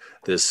in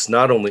this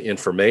not only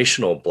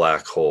informational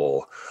black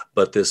hole,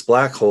 but this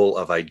black hole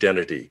of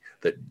identity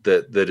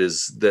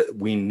that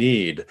we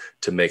need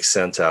to make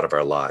sense out of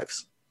our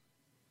lives.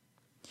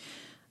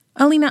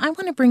 Alina, I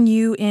want to bring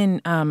you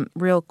in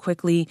real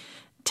quickly.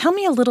 Tell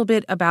me a little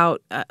bit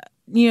about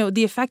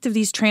the effect of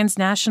these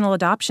transnational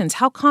adoptions.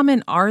 How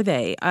common are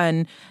they?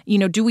 And,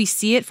 do we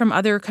see it from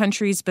other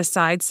countries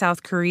besides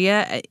South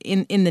Korea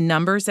in the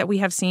numbers that we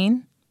have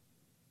seen?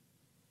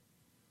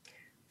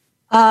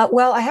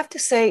 Well, I have to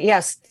say,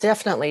 yes,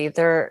 definitely.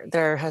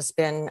 There has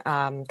been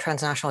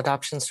transnational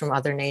adoptions from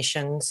other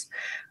nations,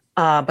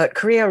 but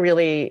Korea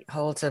really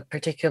holds a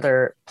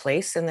particular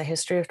place in the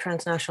history of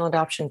transnational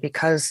adoption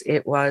because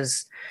it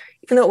was,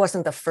 even though it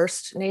wasn't the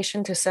first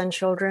nation to send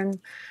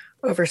children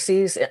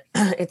overseas,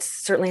 it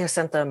certainly has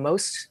sent the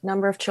most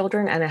number of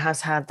children, and it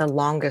has had the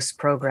longest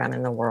program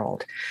in the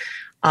world.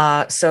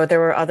 So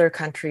there were other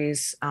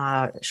countries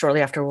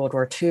shortly after World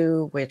War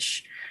II,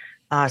 which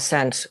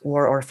sent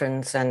war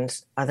orphans and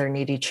other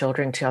needy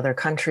children to other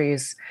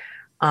countries.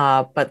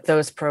 But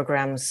those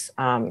programs,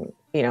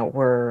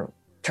 were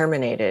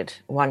terminated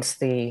once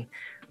the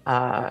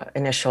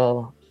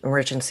initial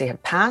emergency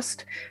had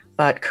passed.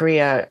 But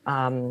Korea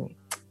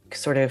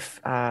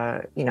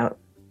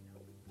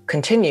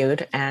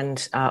continued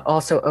and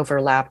also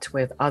overlapped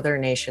with other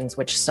nations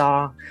which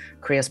saw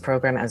Korea's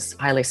program as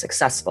highly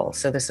successful.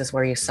 So this is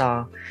where you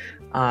saw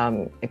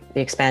the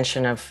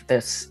expansion of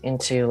this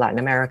into Latin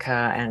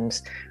America and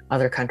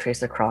other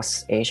countries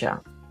across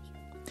Asia.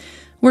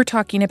 We're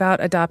talking about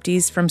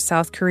adoptees from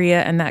South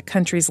Korea and that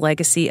country's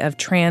legacy of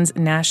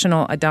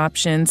transnational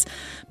adoptions.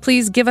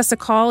 Please give us a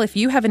call if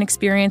you have an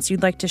experience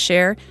you'd like to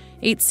share.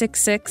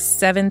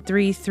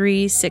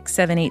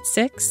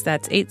 866-733-6786.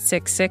 That's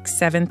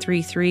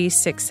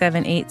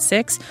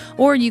 866-733-6786.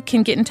 Or you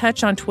can get in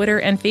touch on Twitter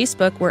and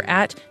Facebook. We're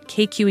at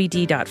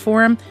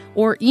kqed.forum,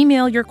 or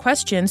email your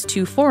questions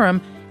to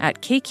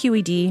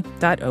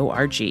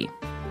forum@kqed.org.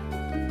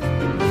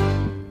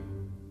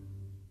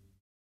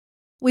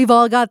 We've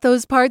all got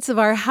those parts of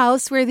our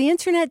house where the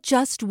internet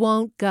just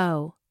won't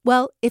go.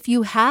 Well, if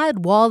you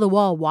had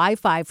wall-to-wall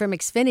Wi-Fi from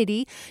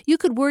Xfinity, you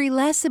could worry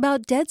less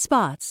about dead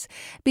spots.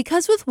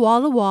 Because with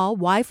wall-to-wall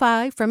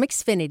Wi-Fi from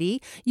Xfinity,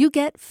 you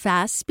get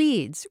fast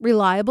speeds,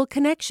 reliable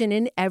connection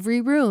in every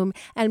room,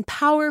 and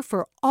power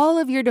for all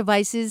of your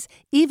devices,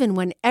 even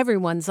when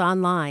everyone's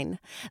online.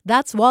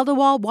 That's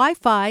wall-to-wall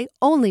Wi-Fi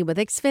only with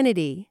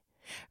Xfinity.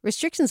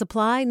 Restrictions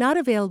apply, not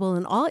available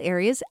in all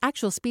areas.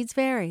 Actual speeds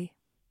vary.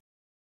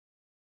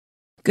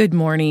 Good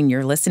morning.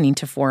 You're listening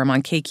to Forum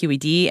on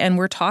KQED, and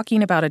we're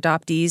talking about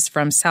adoptees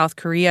from South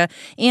Korea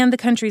and the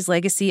country's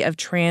legacy of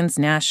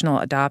transnational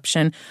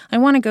adoption. I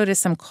want to go to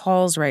some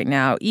calls right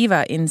now.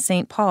 Eva in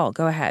St. Paul,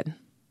 go ahead.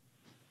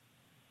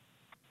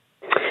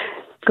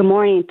 Good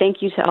morning.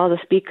 Thank you to all the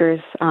speakers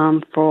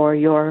for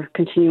your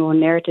continual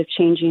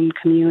narrative-changing,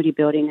 community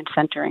building, and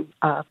centering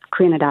of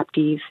Korean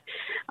adoptees.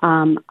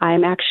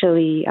 I'm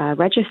actually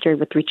registered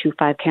with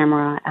 325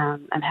 Camera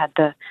and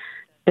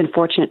been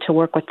fortunate to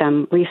work with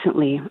them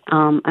recently.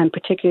 I'm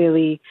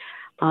particularly,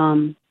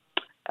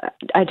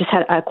 I just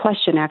had a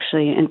question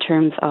actually in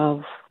terms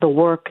of the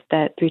work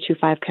that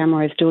 325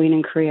 Camera is doing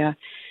in Korea,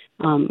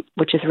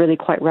 which is really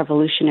quite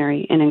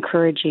revolutionary in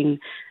encouraging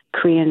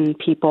Korean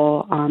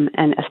people,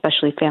 and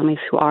especially families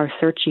who are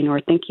searching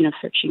or thinking of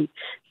searching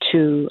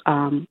to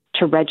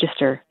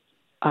register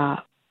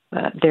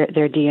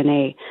their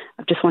DNA.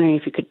 I'm just wondering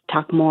if you could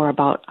talk more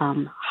about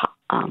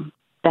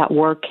that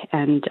work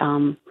and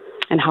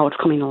how it's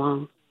coming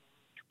along.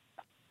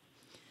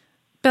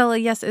 Bella,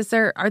 yes.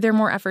 Are there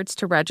more efforts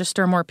to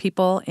register more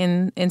people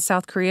in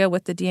South Korea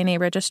with the DNA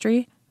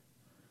registry?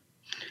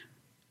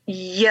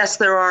 Yes,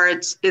 there are.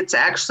 It's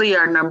actually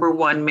our number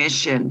one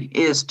mission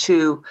is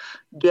to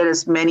get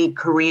as many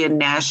Korean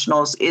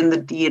nationals in the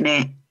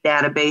DNA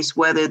database,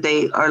 whether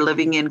they are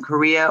living in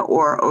Korea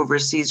or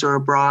overseas or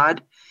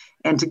abroad,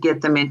 and to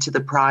get them into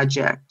the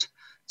project.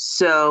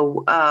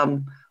 So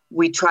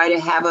we try to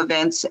have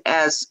events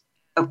as,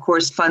 of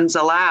course, funds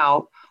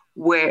allow,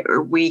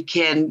 where we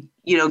can,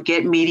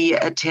 get media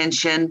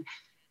attention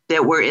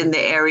that we're in the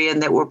area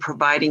and that we're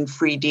providing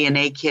free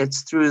DNA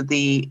kits through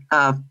the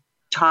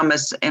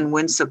Thomas and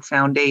Winsuk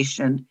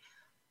Foundation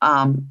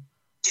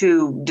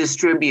to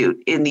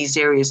distribute in these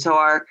areas. So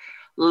our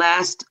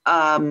last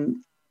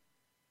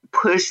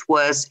push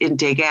was in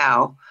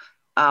Daegao,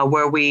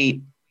 where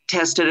we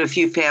tested a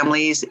few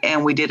families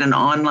and we did an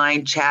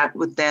online chat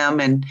with them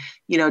and,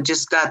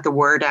 just got the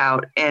word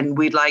out. And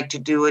we'd like to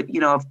do it,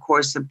 of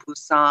course, in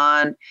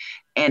Busan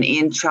and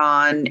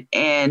Incheon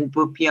and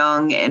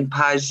Bupyeong and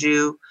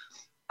Paju,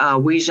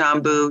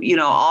 Uijeonbu,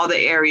 all the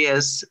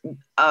areas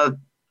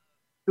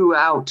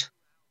throughout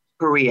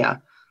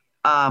Korea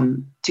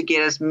to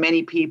get as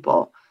many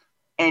people.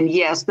 And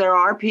yes, there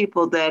are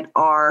people that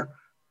are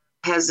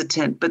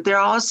hesitant, but there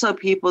are also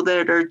people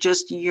that are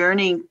just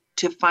yearning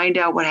to find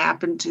out what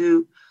happened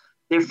to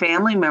their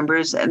family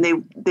members, and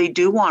they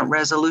do want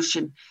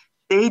resolution.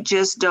 They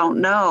just don't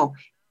know.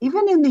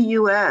 Even in the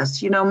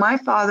U.S., my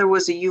father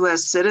was a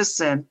U.S.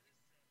 citizen.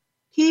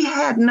 He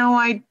had no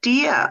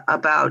idea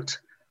about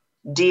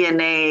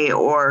DNA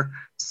or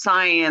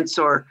science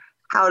or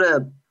how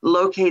to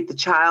locate the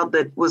child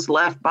that was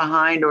left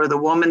behind or the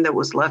woman that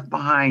was left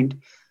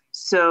behind.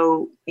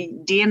 So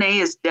DNA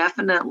is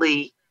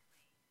definitely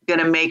going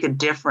to make a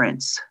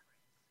difference.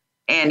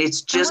 And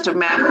it's just a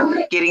matter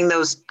of getting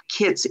those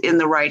kits in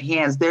the right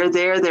hands. They're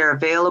there, they're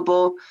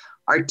available.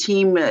 Our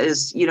team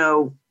is,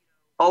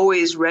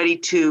 always ready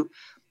to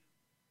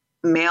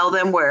mail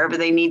them wherever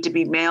they need to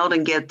be mailed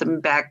and get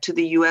them back to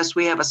the U.S.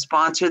 We have a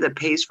sponsor that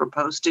pays for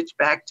postage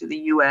back to the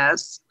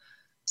U.S.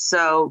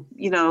 So,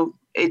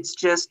 it's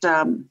just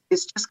going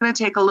to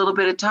take a little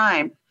bit of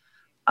time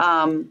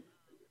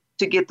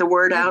to get the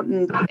word out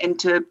and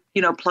to,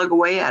 plug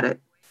away at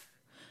it.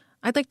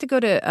 I'd like to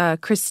go to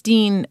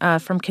Christine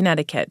from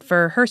Connecticut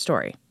for her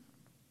story.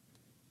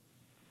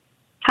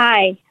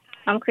 Hi,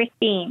 I'm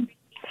Christine.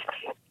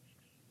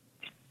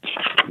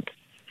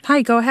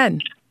 Hi, go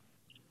ahead.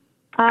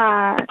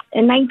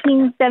 In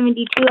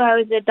 1972, I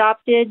was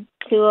adopted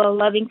to a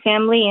loving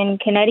family in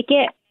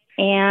Connecticut,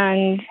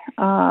 and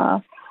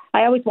I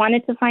always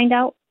wanted to find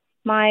out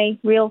my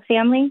real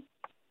family.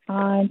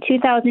 In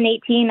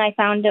 2018, I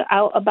found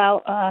out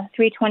about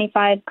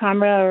 325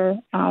 camera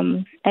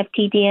or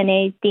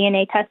FTDNA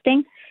DNA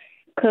testing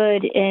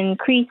could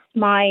increase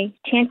my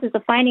chances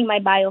of finding my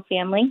bio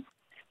family.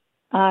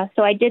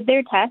 So I did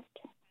their test.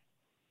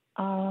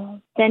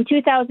 Then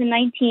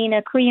 2019,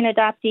 a Korean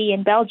adoptee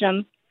in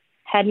Belgium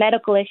had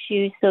medical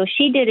issues, so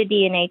she did a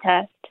DNA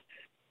test.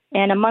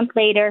 And a month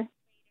later,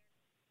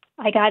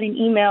 I got an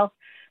email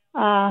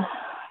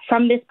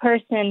from this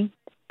person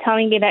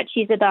telling me that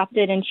she's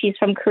adopted and she's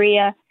from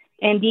Korea.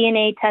 And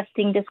DNA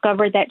testing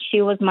discovered that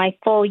she was my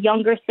full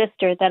younger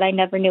sister that I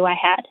never knew I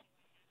had.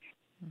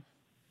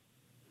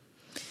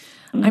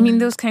 I mean,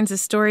 those kinds of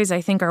stories,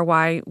 I think, are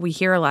why we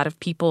hear a lot of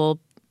people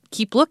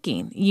keep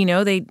looking.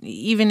 They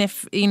even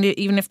if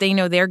they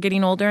know they're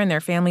getting older and their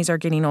families are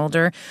getting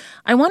older.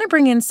 I want to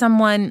bring in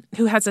someone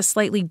who has a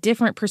slightly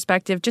different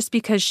perspective just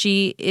because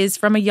she is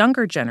from a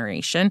younger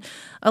generation.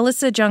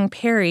 Alyssa Jung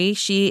Perry,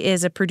 she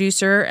is a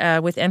producer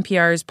with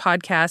NPR's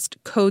podcast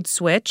Code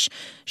Switch.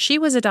 She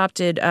was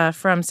adopted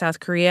from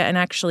South Korea and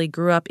actually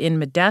grew up in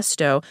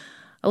Modesto.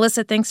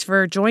 Alyssa, thanks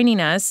for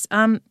joining us.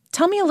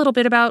 Tell me a little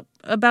bit about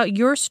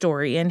your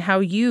story and how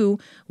you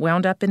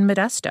wound up in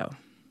Modesto.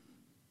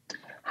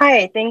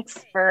 Hi,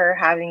 thanks for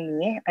having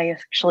me. I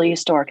actually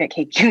used to work at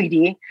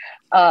KQED.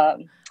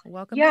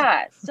 Welcome. Yeah,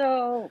 back.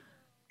 so,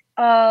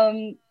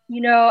 I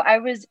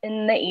was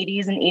in the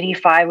 80s and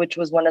 85, which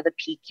was one of the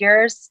peak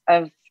years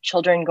of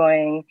children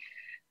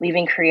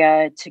leaving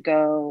Korea to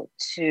go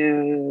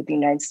to the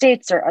United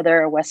States or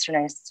other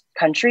westernized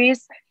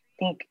countries. I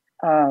think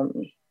I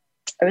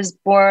was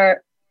born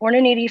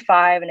in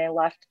 85 and I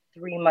left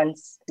 3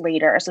 months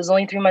later. So I was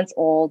only 3 months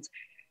old.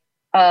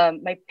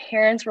 My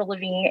parents were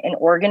living in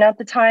Oregon at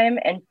the time,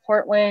 and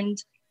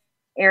Portland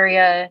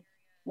area,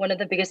 one of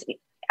the biggest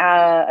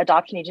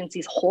adoption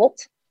agencies,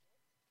 Holt,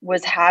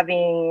 was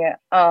having,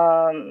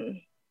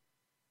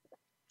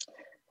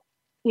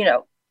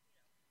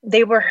 they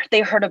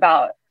heard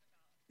about,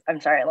 I'm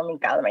sorry, let me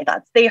gather my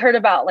thoughts. They heard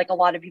about a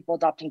lot of people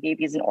adopting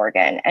babies in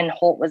Oregon, and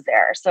Holt was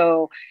there.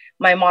 So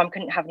my mom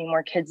couldn't have any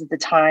more kids at the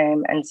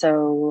time. And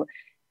so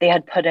they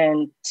had put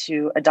in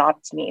to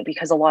adopt me,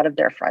 because a lot of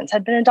their friends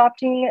had been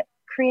adopting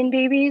Korean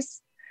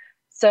babies.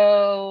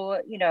 So,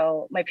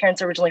 my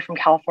parents are originally from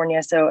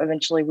California. So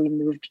eventually we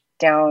moved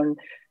down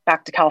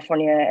back to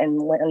California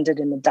and landed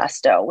in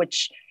Modesto,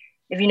 which,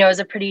 if you know, is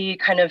a pretty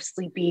kind of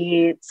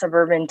sleepy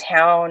suburban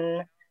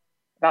town,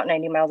 about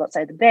 90 miles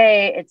outside the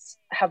Bay. It's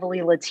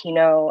heavily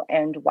Latino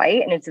and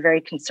white, and it's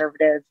very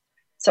conservative.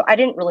 So I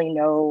didn't really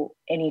know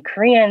any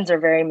Koreans or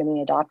very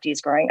many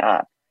adoptees growing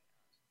up.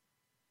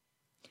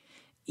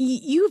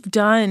 You've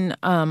done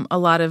a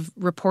lot of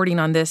reporting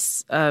on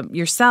this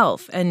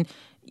yourself, and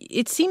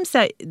it seems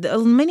that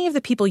many of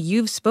the people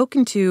you've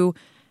spoken to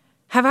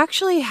have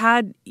actually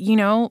had,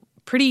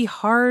 pretty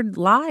hard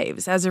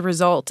lives as a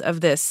result of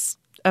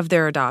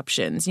their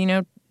adoptions,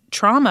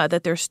 trauma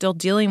that they're still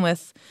dealing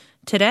with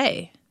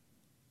today.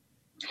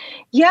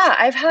 Yeah,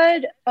 I've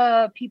had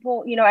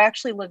people, I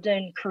actually lived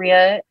in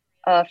Korea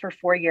for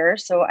 4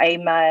 years. So I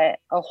met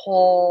a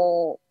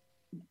whole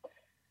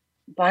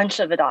bunch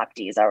of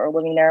adoptees that were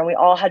living there, and we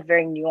all had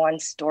very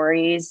nuanced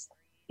stories.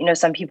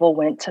 Some people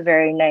went to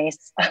very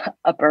nice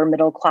upper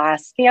middle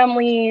class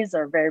families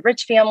or very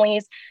rich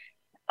families.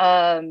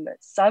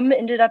 Some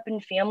ended up in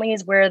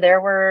families where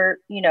there were,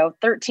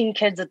 13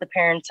 kids that the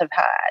parents have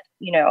had.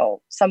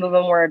 Some of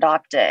them were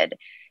adopted.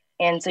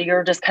 And so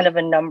you're just kind of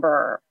a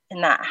number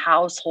in that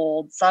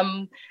household.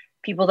 Some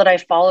people that I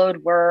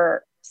followed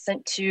were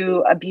sent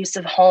to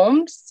abusive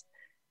homes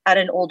at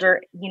an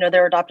older,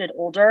 they're adopted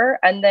older,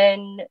 and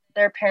then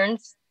their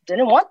parents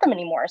didn't want them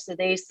anymore. So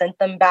they sent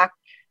them back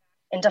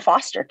into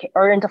foster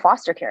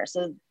care.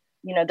 So,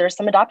 there's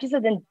some adoptees that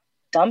have been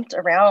dumped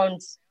around,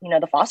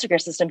 the foster care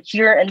system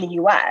here in the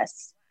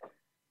US.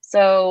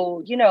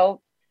 So,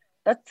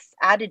 that's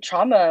added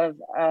trauma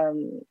of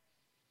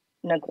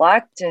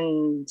neglect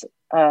and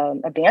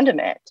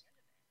abandonment.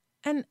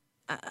 And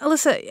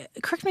Alyssa,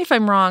 correct me if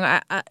I'm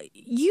wrong.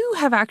 You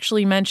have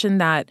actually mentioned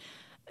that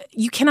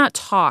you cannot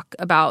talk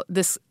about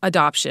this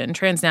adoption,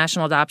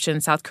 transnational adoption,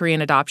 South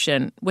Korean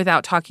adoption,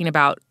 without talking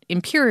about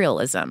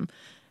imperialism.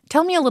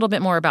 Tell me a little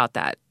bit more about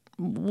that.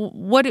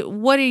 How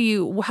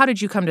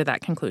did you come to that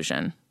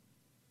conclusion?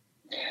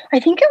 I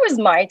think it was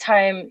my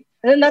time,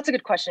 and that's a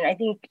good question. I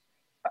think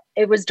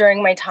it was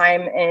during my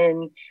time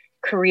in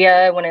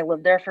Korea when I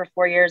lived there for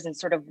 4 years and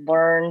sort of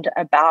learned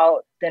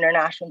about the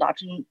international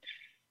adoption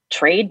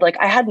trade. Like,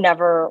 I had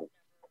never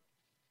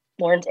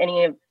learned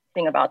anything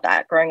about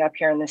that growing up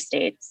here in the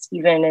States,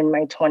 even in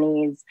my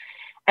 20s.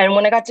 And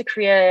when I got to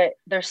Korea,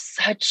 there's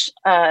such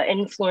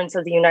influence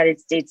of the United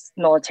States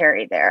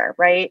military there,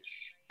 right?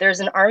 There's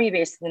an army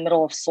base in the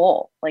middle of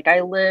Seoul. Like,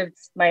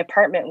 my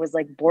apartment was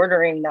like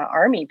bordering that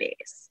army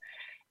base.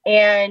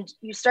 And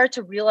you start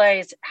to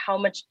realize how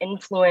much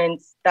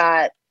influence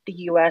that the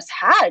US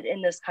had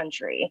in this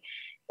country.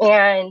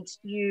 And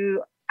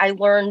I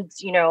learned,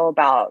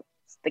 about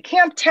the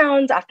camp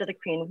towns after the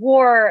Korean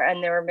War,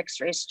 and there were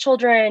mixed race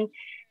children.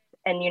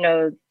 And,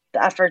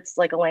 the efforts,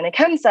 like Elena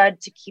Kem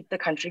said, to keep the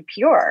country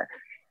pure.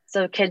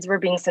 So kids were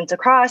being sent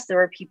across. There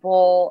were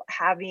people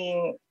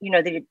having,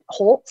 the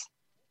Holt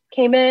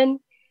came in,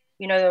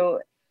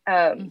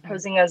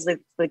 posing as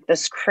like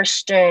this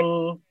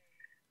Christian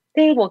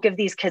thing. We'll give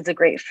these kids a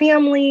great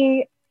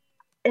family.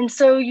 And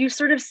so you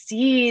sort of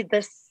see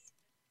this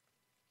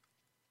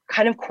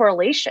kind of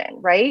correlation,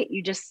 right?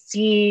 You just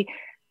see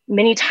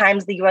many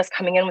times the US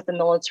coming in with the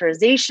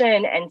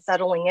militarization and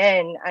settling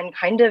in and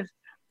kind of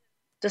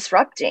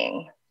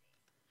disrupting.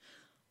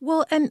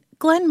 Well, and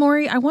Glenn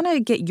Morey, I want to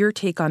get your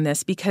take on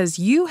this, because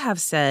you have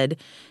said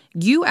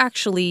you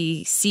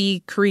actually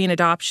see Korean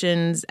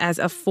adoptions as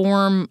a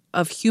form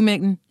of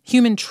human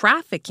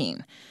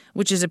trafficking,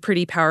 which is a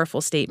pretty powerful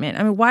statement.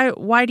 I mean,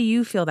 why do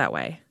you feel that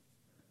way?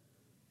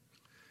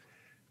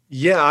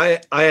 Yeah,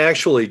 I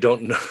actually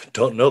don't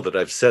know that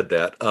I've said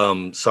that.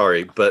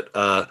 Sorry, but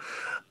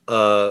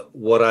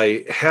what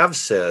I have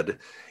said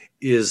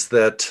is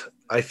that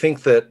I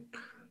think that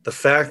the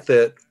fact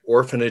that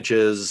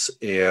orphanages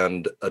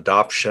and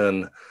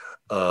adoption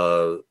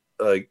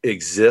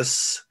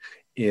exists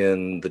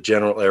in the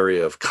general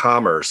area of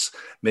commerce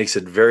makes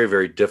it very,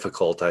 very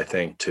difficult, I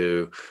think,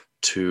 to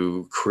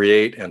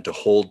create and to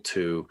hold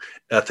to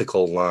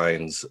ethical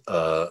lines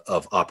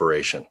of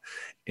operation.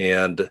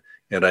 And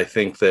I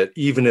think that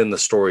even in the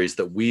stories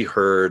that we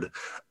heard,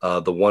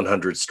 the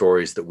 100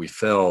 stories that we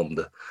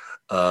filmed,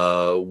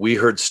 we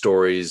heard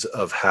stories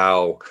of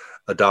how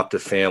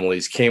adoptive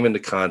families came into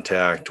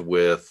contact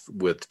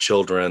with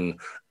children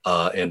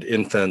and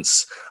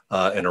infants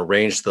and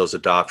arranged those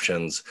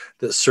adoptions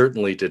that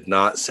certainly did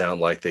not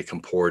sound like they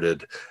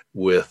comported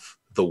with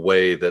the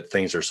way that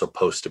things are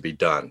supposed to be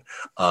done,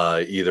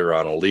 either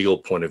on a legal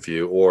point of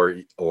view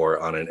or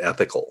on an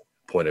ethical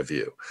point of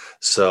view.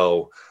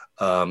 So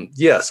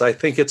yes, I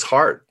think it's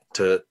hard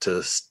to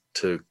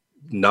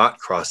not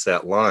cross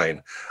that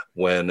line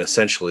when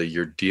essentially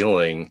you're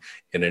dealing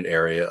in an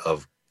area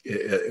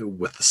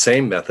with the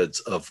same methods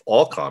of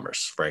all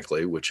commerce,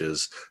 frankly, which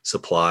is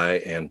supply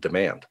and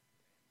demand.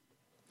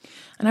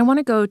 And I want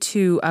to go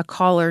to a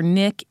caller,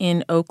 Nick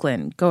in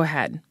Oakland. Go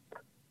ahead.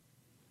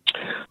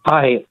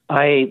 I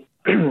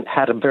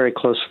have a very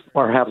close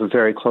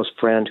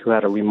friend who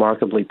had a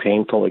remarkably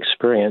painful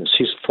experience.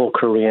 She's full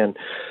Korean,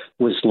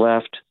 was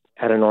left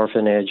at an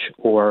orphanage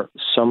or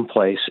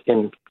someplace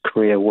in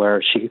Korea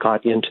where she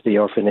got into the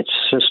orphanage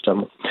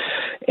system.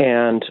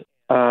 And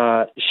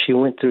she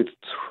went through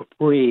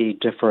 3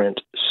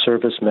 different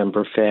service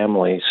member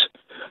families,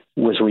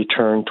 was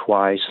returned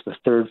twice. The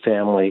third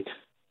family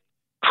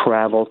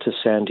traveled to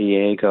San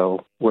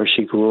Diego, where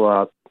she grew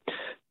up.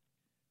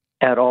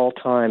 At all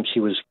times, she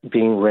was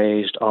being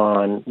raised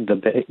on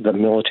the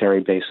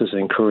military bases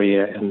in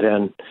Korea, and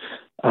then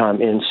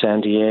in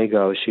San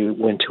Diego, she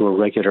went to a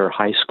regular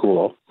high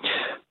school.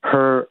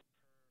 Her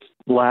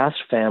last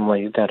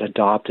family that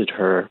adopted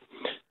her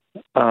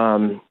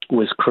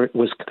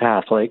was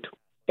Catholic,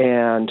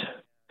 and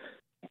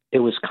it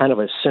was kind of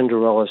a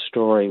Cinderella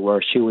story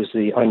where she was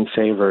the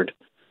unfavored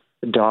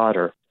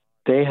daughter.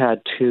 They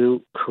had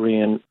 2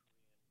 Korean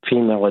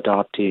female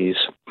adoptees.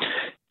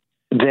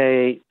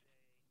 They,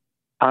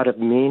 out of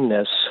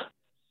meanness,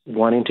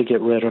 wanting to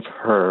get rid of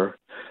her,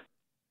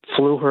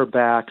 flew her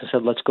back and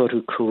said, let's go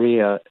to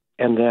Korea.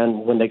 And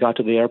then when they got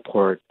to the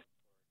airport,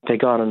 they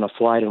got on a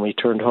flight and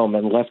returned home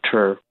and left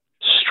her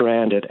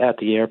stranded at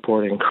the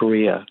airport in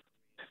Korea.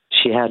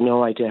 She had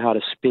no idea how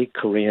to speak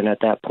Korean at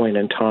that point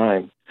in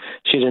time.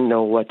 She didn't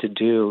know what to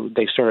do.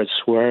 They started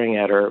swearing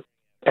at her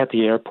at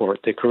the airport,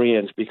 the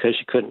Koreans, because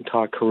she couldn't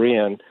talk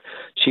Korean.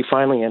 She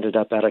finally ended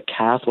up at a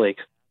Catholic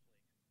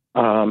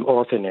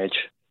orphanage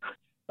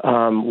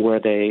where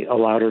they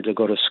allowed her to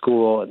go to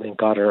school and then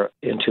got her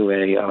into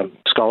a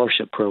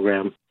scholarship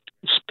program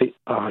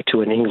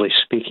to an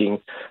English-speaking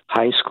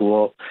high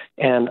school.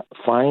 And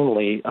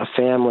finally, a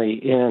family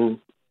in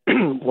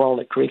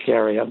Walnut Creek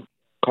area,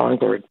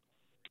 Concord,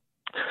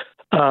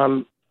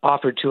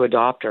 offered to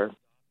adopt her.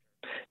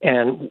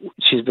 And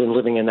she's been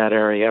living in that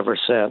area ever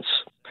since.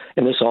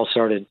 And this all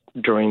started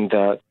during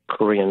the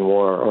Korean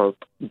War, or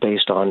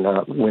based on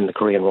when the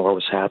Korean War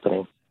was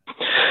happening.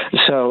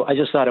 So I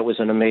just thought it was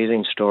an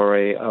amazing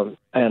story,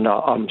 and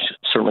I'm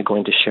certainly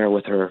going to share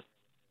with her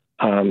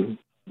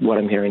what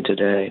I'm hearing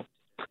today.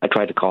 I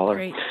tried to call her,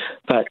 Great.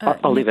 But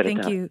I'll leave it at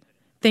that. Thank you.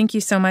 Thank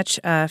you so much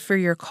for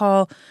your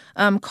call.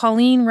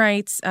 Colleen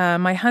writes,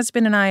 my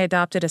husband and I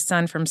adopted a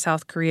son from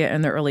South Korea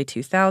in the early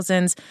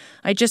 2000s.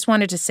 I just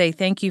wanted to say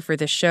thank you for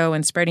the show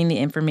and spreading the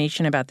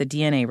information about the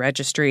DNA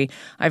registry.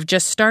 I've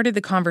just started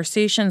the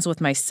conversations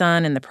with my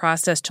son in the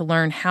process to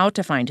learn how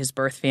to find his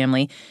birth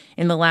family.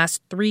 In the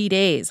last 3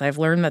 days, I've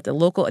learned that the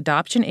local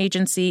adoption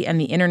agency and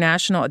the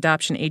international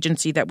adoption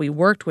agency that we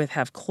worked with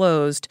have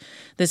closed.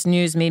 This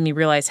news made me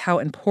realize how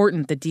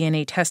important the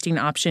DNA testing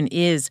option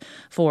is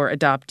for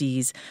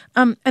adoptees.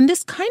 And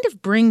this kind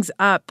of brings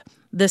up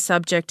the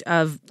subject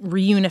of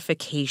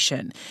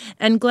reunification.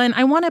 And Glenn,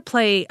 I want to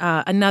play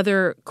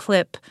another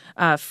clip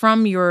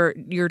from your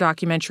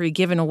documentary,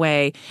 Given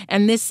Away.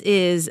 And this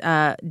is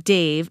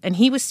Dave, and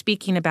he was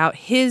speaking about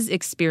his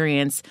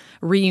experience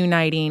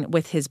reuniting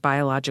with his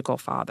biological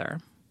father.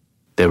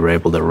 They were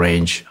able to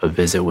arrange a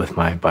visit with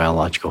my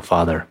biological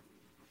father.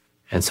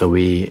 And so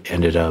we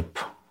ended up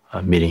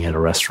meeting at a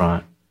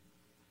restaurant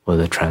with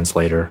a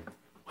translator,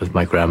 with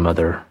my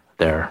grandmother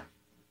there.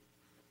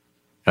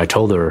 I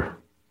told her,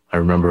 I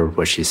remember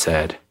what she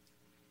said,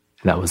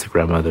 and that was the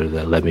grandmother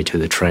that led me to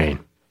the train.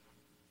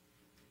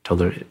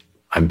 Told her,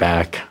 I'm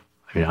back.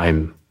 I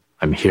mean,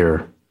 I'm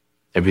here.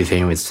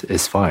 Everything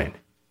is fine.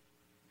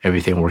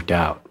 Everything worked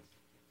out.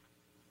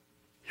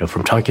 You know,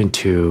 from talking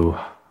to,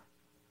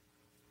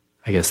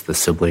 I guess, the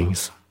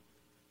siblings,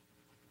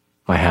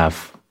 my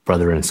half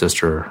brother and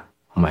sister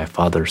on my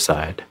father's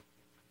side,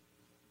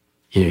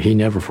 you know, he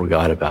never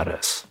forgot about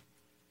us.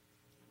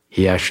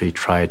 He actually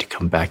tried to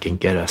come back and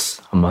get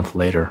us a month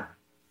later.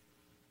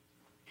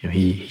 You know,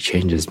 he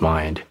changed his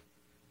mind.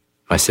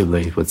 My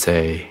siblings would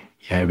say,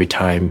 yeah, every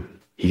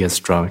time he gets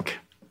drunk,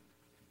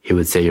 he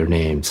would say your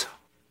names,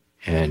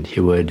 and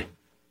he would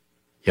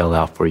yell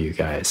out for you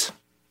guys.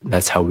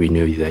 That's how we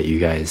knew that you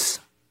guys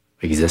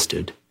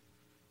existed.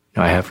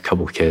 You know, I have a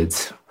couple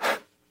kids,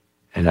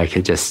 and I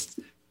could just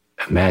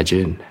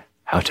imagine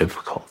how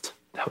difficult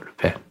that would have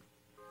been.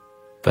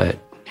 But,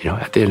 you know,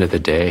 at the end of the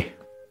day,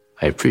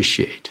 I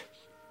appreciate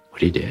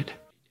what he did.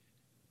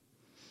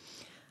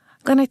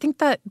 Glenn, I think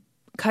that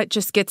cut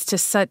just gets to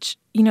such,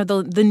 you know,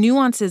 the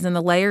nuances and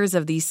the layers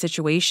of these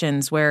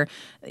situations where,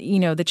 you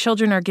know, the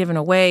children are given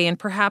away and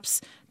perhaps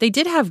they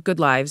did have good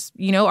lives,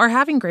 you know, are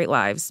having great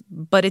lives,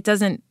 but it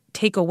doesn't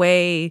take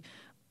away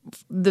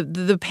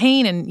the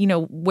pain and, you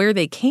know, where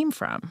they came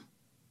from.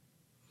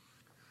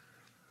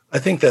 I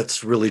think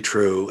that's really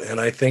true. And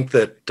I think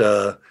that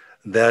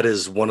that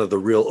is one of the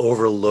real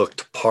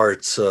overlooked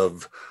parts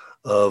of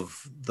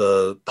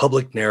the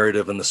public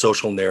narrative and the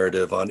social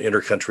narrative on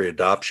intercountry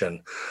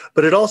adoption,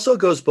 but it also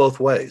goes both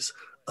ways.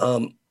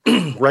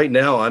 Right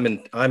now,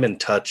 I'm in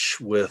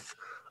touch with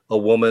a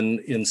woman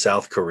in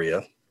South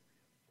Korea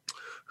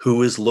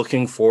who is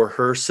looking for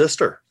her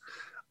sister.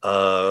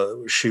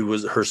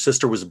 Her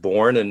sister was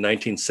born in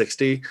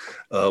 1960,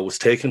 was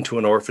taken to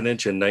an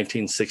orphanage in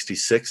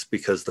 1966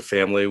 because the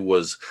family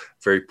was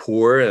very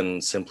poor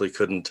and simply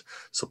couldn't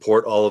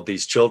support all of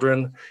these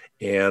children.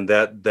 And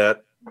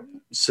that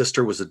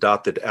sister was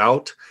adopted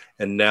out.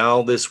 And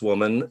now this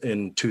woman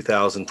in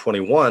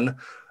 2021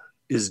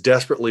 is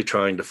desperately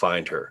trying to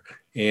find her.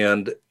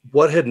 And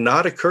what had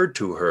not occurred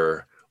to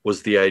her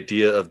was the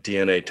idea of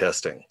DNA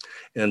testing.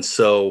 And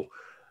so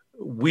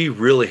we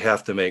really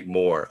have to make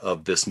more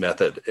of this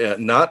method,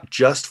 not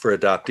just for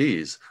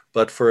adoptees,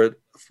 but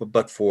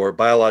for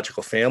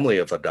biological family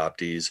of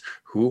adoptees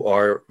who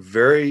are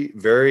very,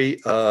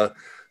 very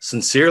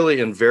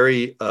sincerely and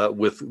very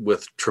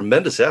with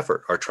tremendous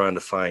effort are trying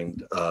to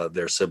find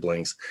their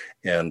siblings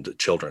and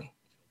children.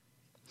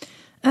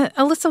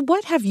 Alyssa,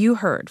 what have you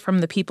heard from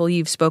the people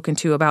you've spoken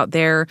to about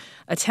their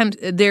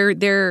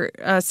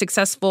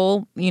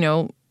successful,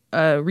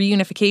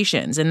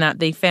 reunifications, and that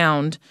they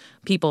found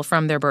people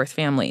from their birth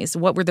families?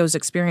 What were those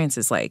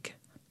experiences like?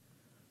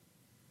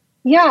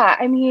 Yeah,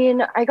 I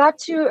mean, I got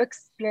to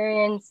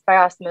experience by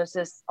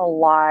osmosis a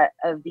lot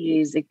of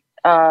these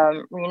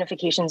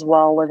reunifications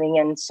while living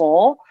in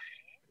Seoul.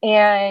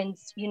 And,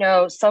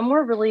 some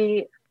were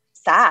really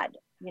sad.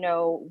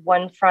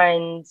 One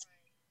friend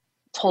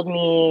told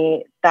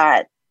me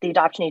that the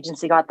adoption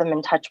agency got them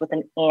in touch with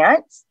an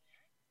aunt,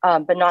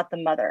 but not the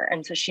mother.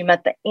 And so she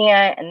met the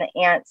aunt, and the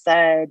aunt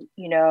said,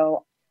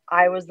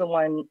 I was the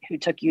one who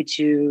took you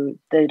to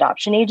the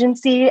adoption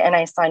agency, and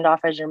I signed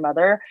off as your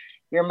mother.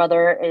 Your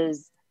mother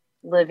is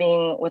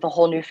living with a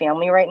whole new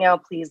family right now.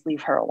 Please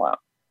leave her alone.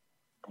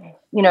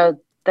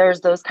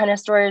 There's those kind of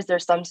stories.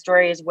 There's some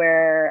stories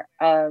where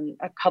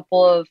a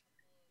couple of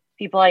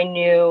people I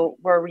knew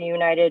were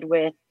reunited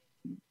with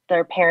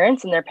their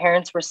parents, and their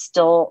parents were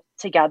still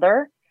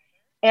together.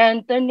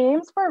 And their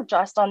names were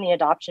just on the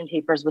adoption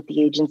papers with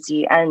the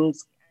agency. And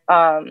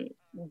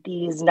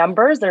these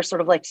numbers, they're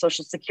sort of like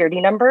social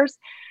security numbers.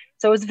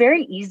 So it was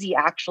very easy,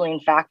 actually, in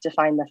fact, to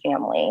find the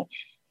family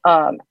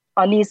on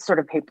these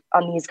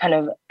kind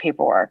of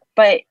paperwork.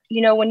 But,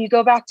 when you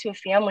go back to a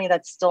family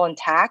that's still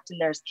intact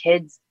and there's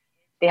kids,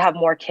 they have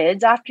more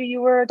kids after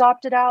you were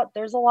adopted out,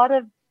 there's a lot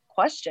of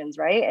questions,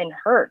 right? And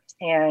hurt.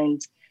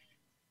 And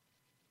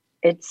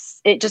it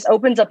just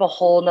opens up a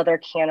whole nother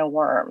can of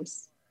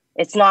worms.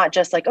 It's not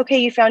just like, okay,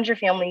 you found your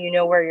family, you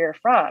know where you're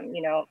from.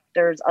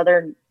 There's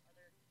other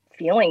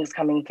feelings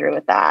coming through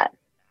with that.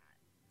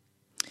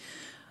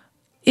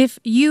 If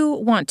you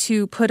want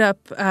to put up,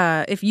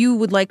 if you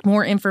would like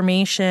more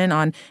information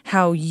on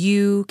how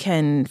you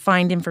can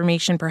find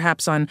information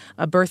perhaps on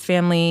a birth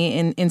family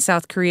in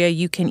South Korea,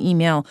 you can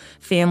email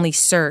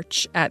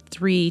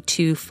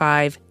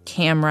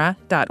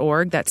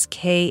familysearch@325camera.org. That's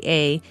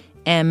KAMRA.org.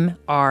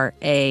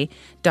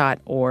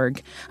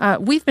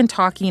 We've been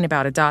talking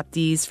about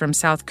adoptees from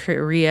South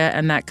Korea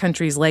and that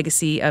country's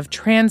legacy of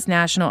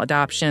transnational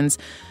adoptions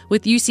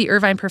with UC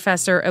Irvine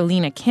professor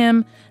Alina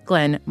Kim,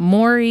 Glenn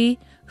Morey,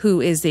 who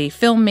is a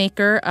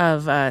filmmaker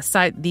of the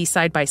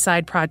Side by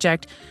Side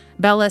project.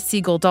 Bella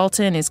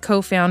Siegel-Dalton is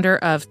co-founder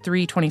of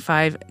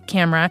 325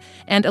 Camera.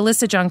 And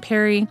Alyssa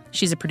Jong-Perry,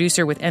 she's a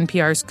producer with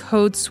NPR's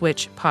Code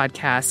Switch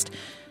podcast.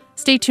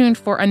 Stay tuned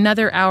for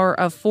another hour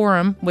of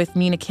Forum with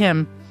Mina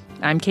Kim.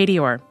 I'm Katie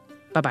Orr.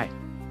 Bye-bye.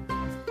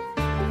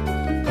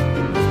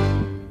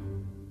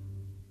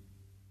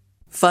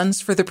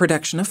 Funds for the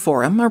production of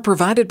Forum are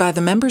provided by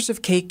the members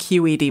of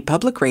KQED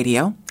Public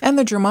Radio and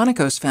the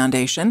Germanicos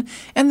Foundation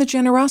and the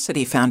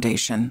Generosity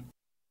Foundation.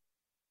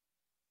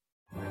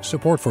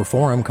 Support for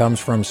Forum comes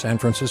from San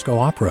Francisco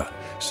Opera.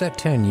 Set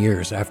 10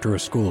 years after a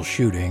school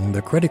shooting,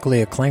 the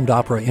critically acclaimed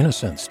opera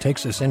Innocence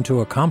takes us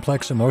into a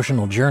complex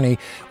emotional journey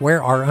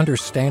where our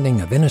understanding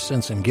of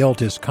innocence and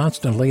guilt is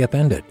constantly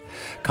upended.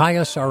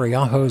 Kaya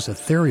Sariaho's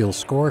ethereal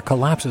score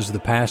collapses the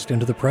past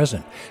into the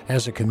present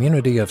as a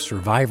community of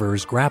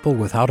survivors grapple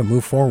with how to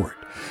move forward.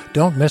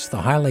 Don't miss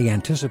the highly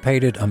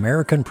anticipated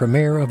American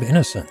premiere of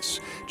Innocence,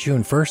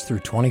 June 1st through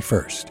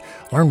 21st.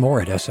 Learn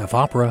more at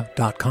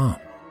sfopera.com.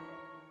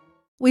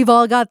 We've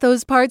all got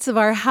those parts of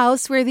our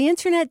house where the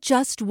internet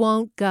just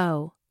won't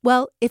go.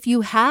 Well, if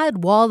you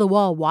had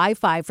wall-to-wall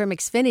Wi-Fi from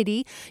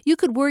Xfinity, you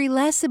could worry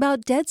less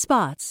about dead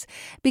spots.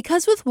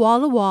 Because with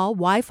wall-to-wall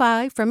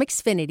Wi-Fi from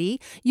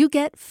Xfinity, you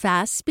get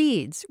fast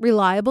speeds,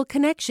 reliable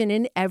connection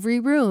in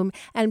every room,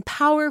 and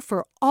power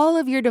for all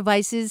of your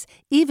devices,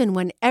 even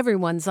when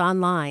everyone's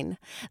online.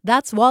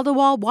 That's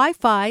wall-to-wall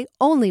Wi-Fi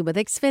only with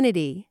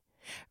Xfinity.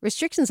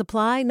 Restrictions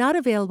apply, not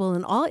available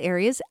in all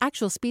areas.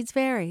 Actual speeds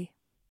vary.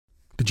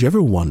 Did you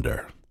ever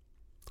wonder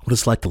what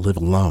it's like to live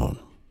alone,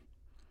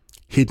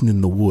 hidden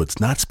in the woods,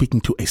 not speaking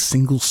to a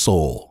single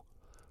soul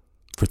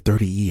for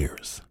 30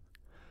 years?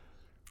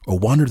 Or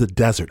wander the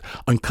desert,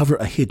 uncover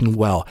a hidden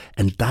well,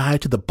 and dive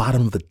to the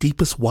bottom of the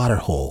deepest water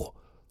hole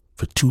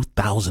for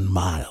 2,000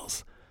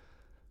 miles?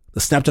 The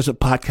Snap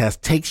Judgment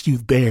Podcast takes you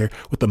there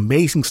with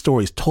amazing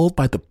stories told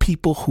by the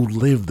people who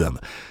live them,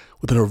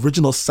 with an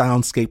original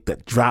soundscape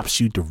that drops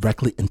you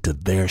directly into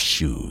their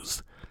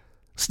shoes.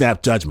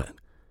 Snap Judgment.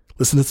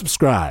 Listen and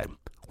subscribe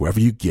wherever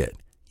you get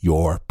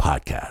your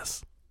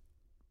podcasts.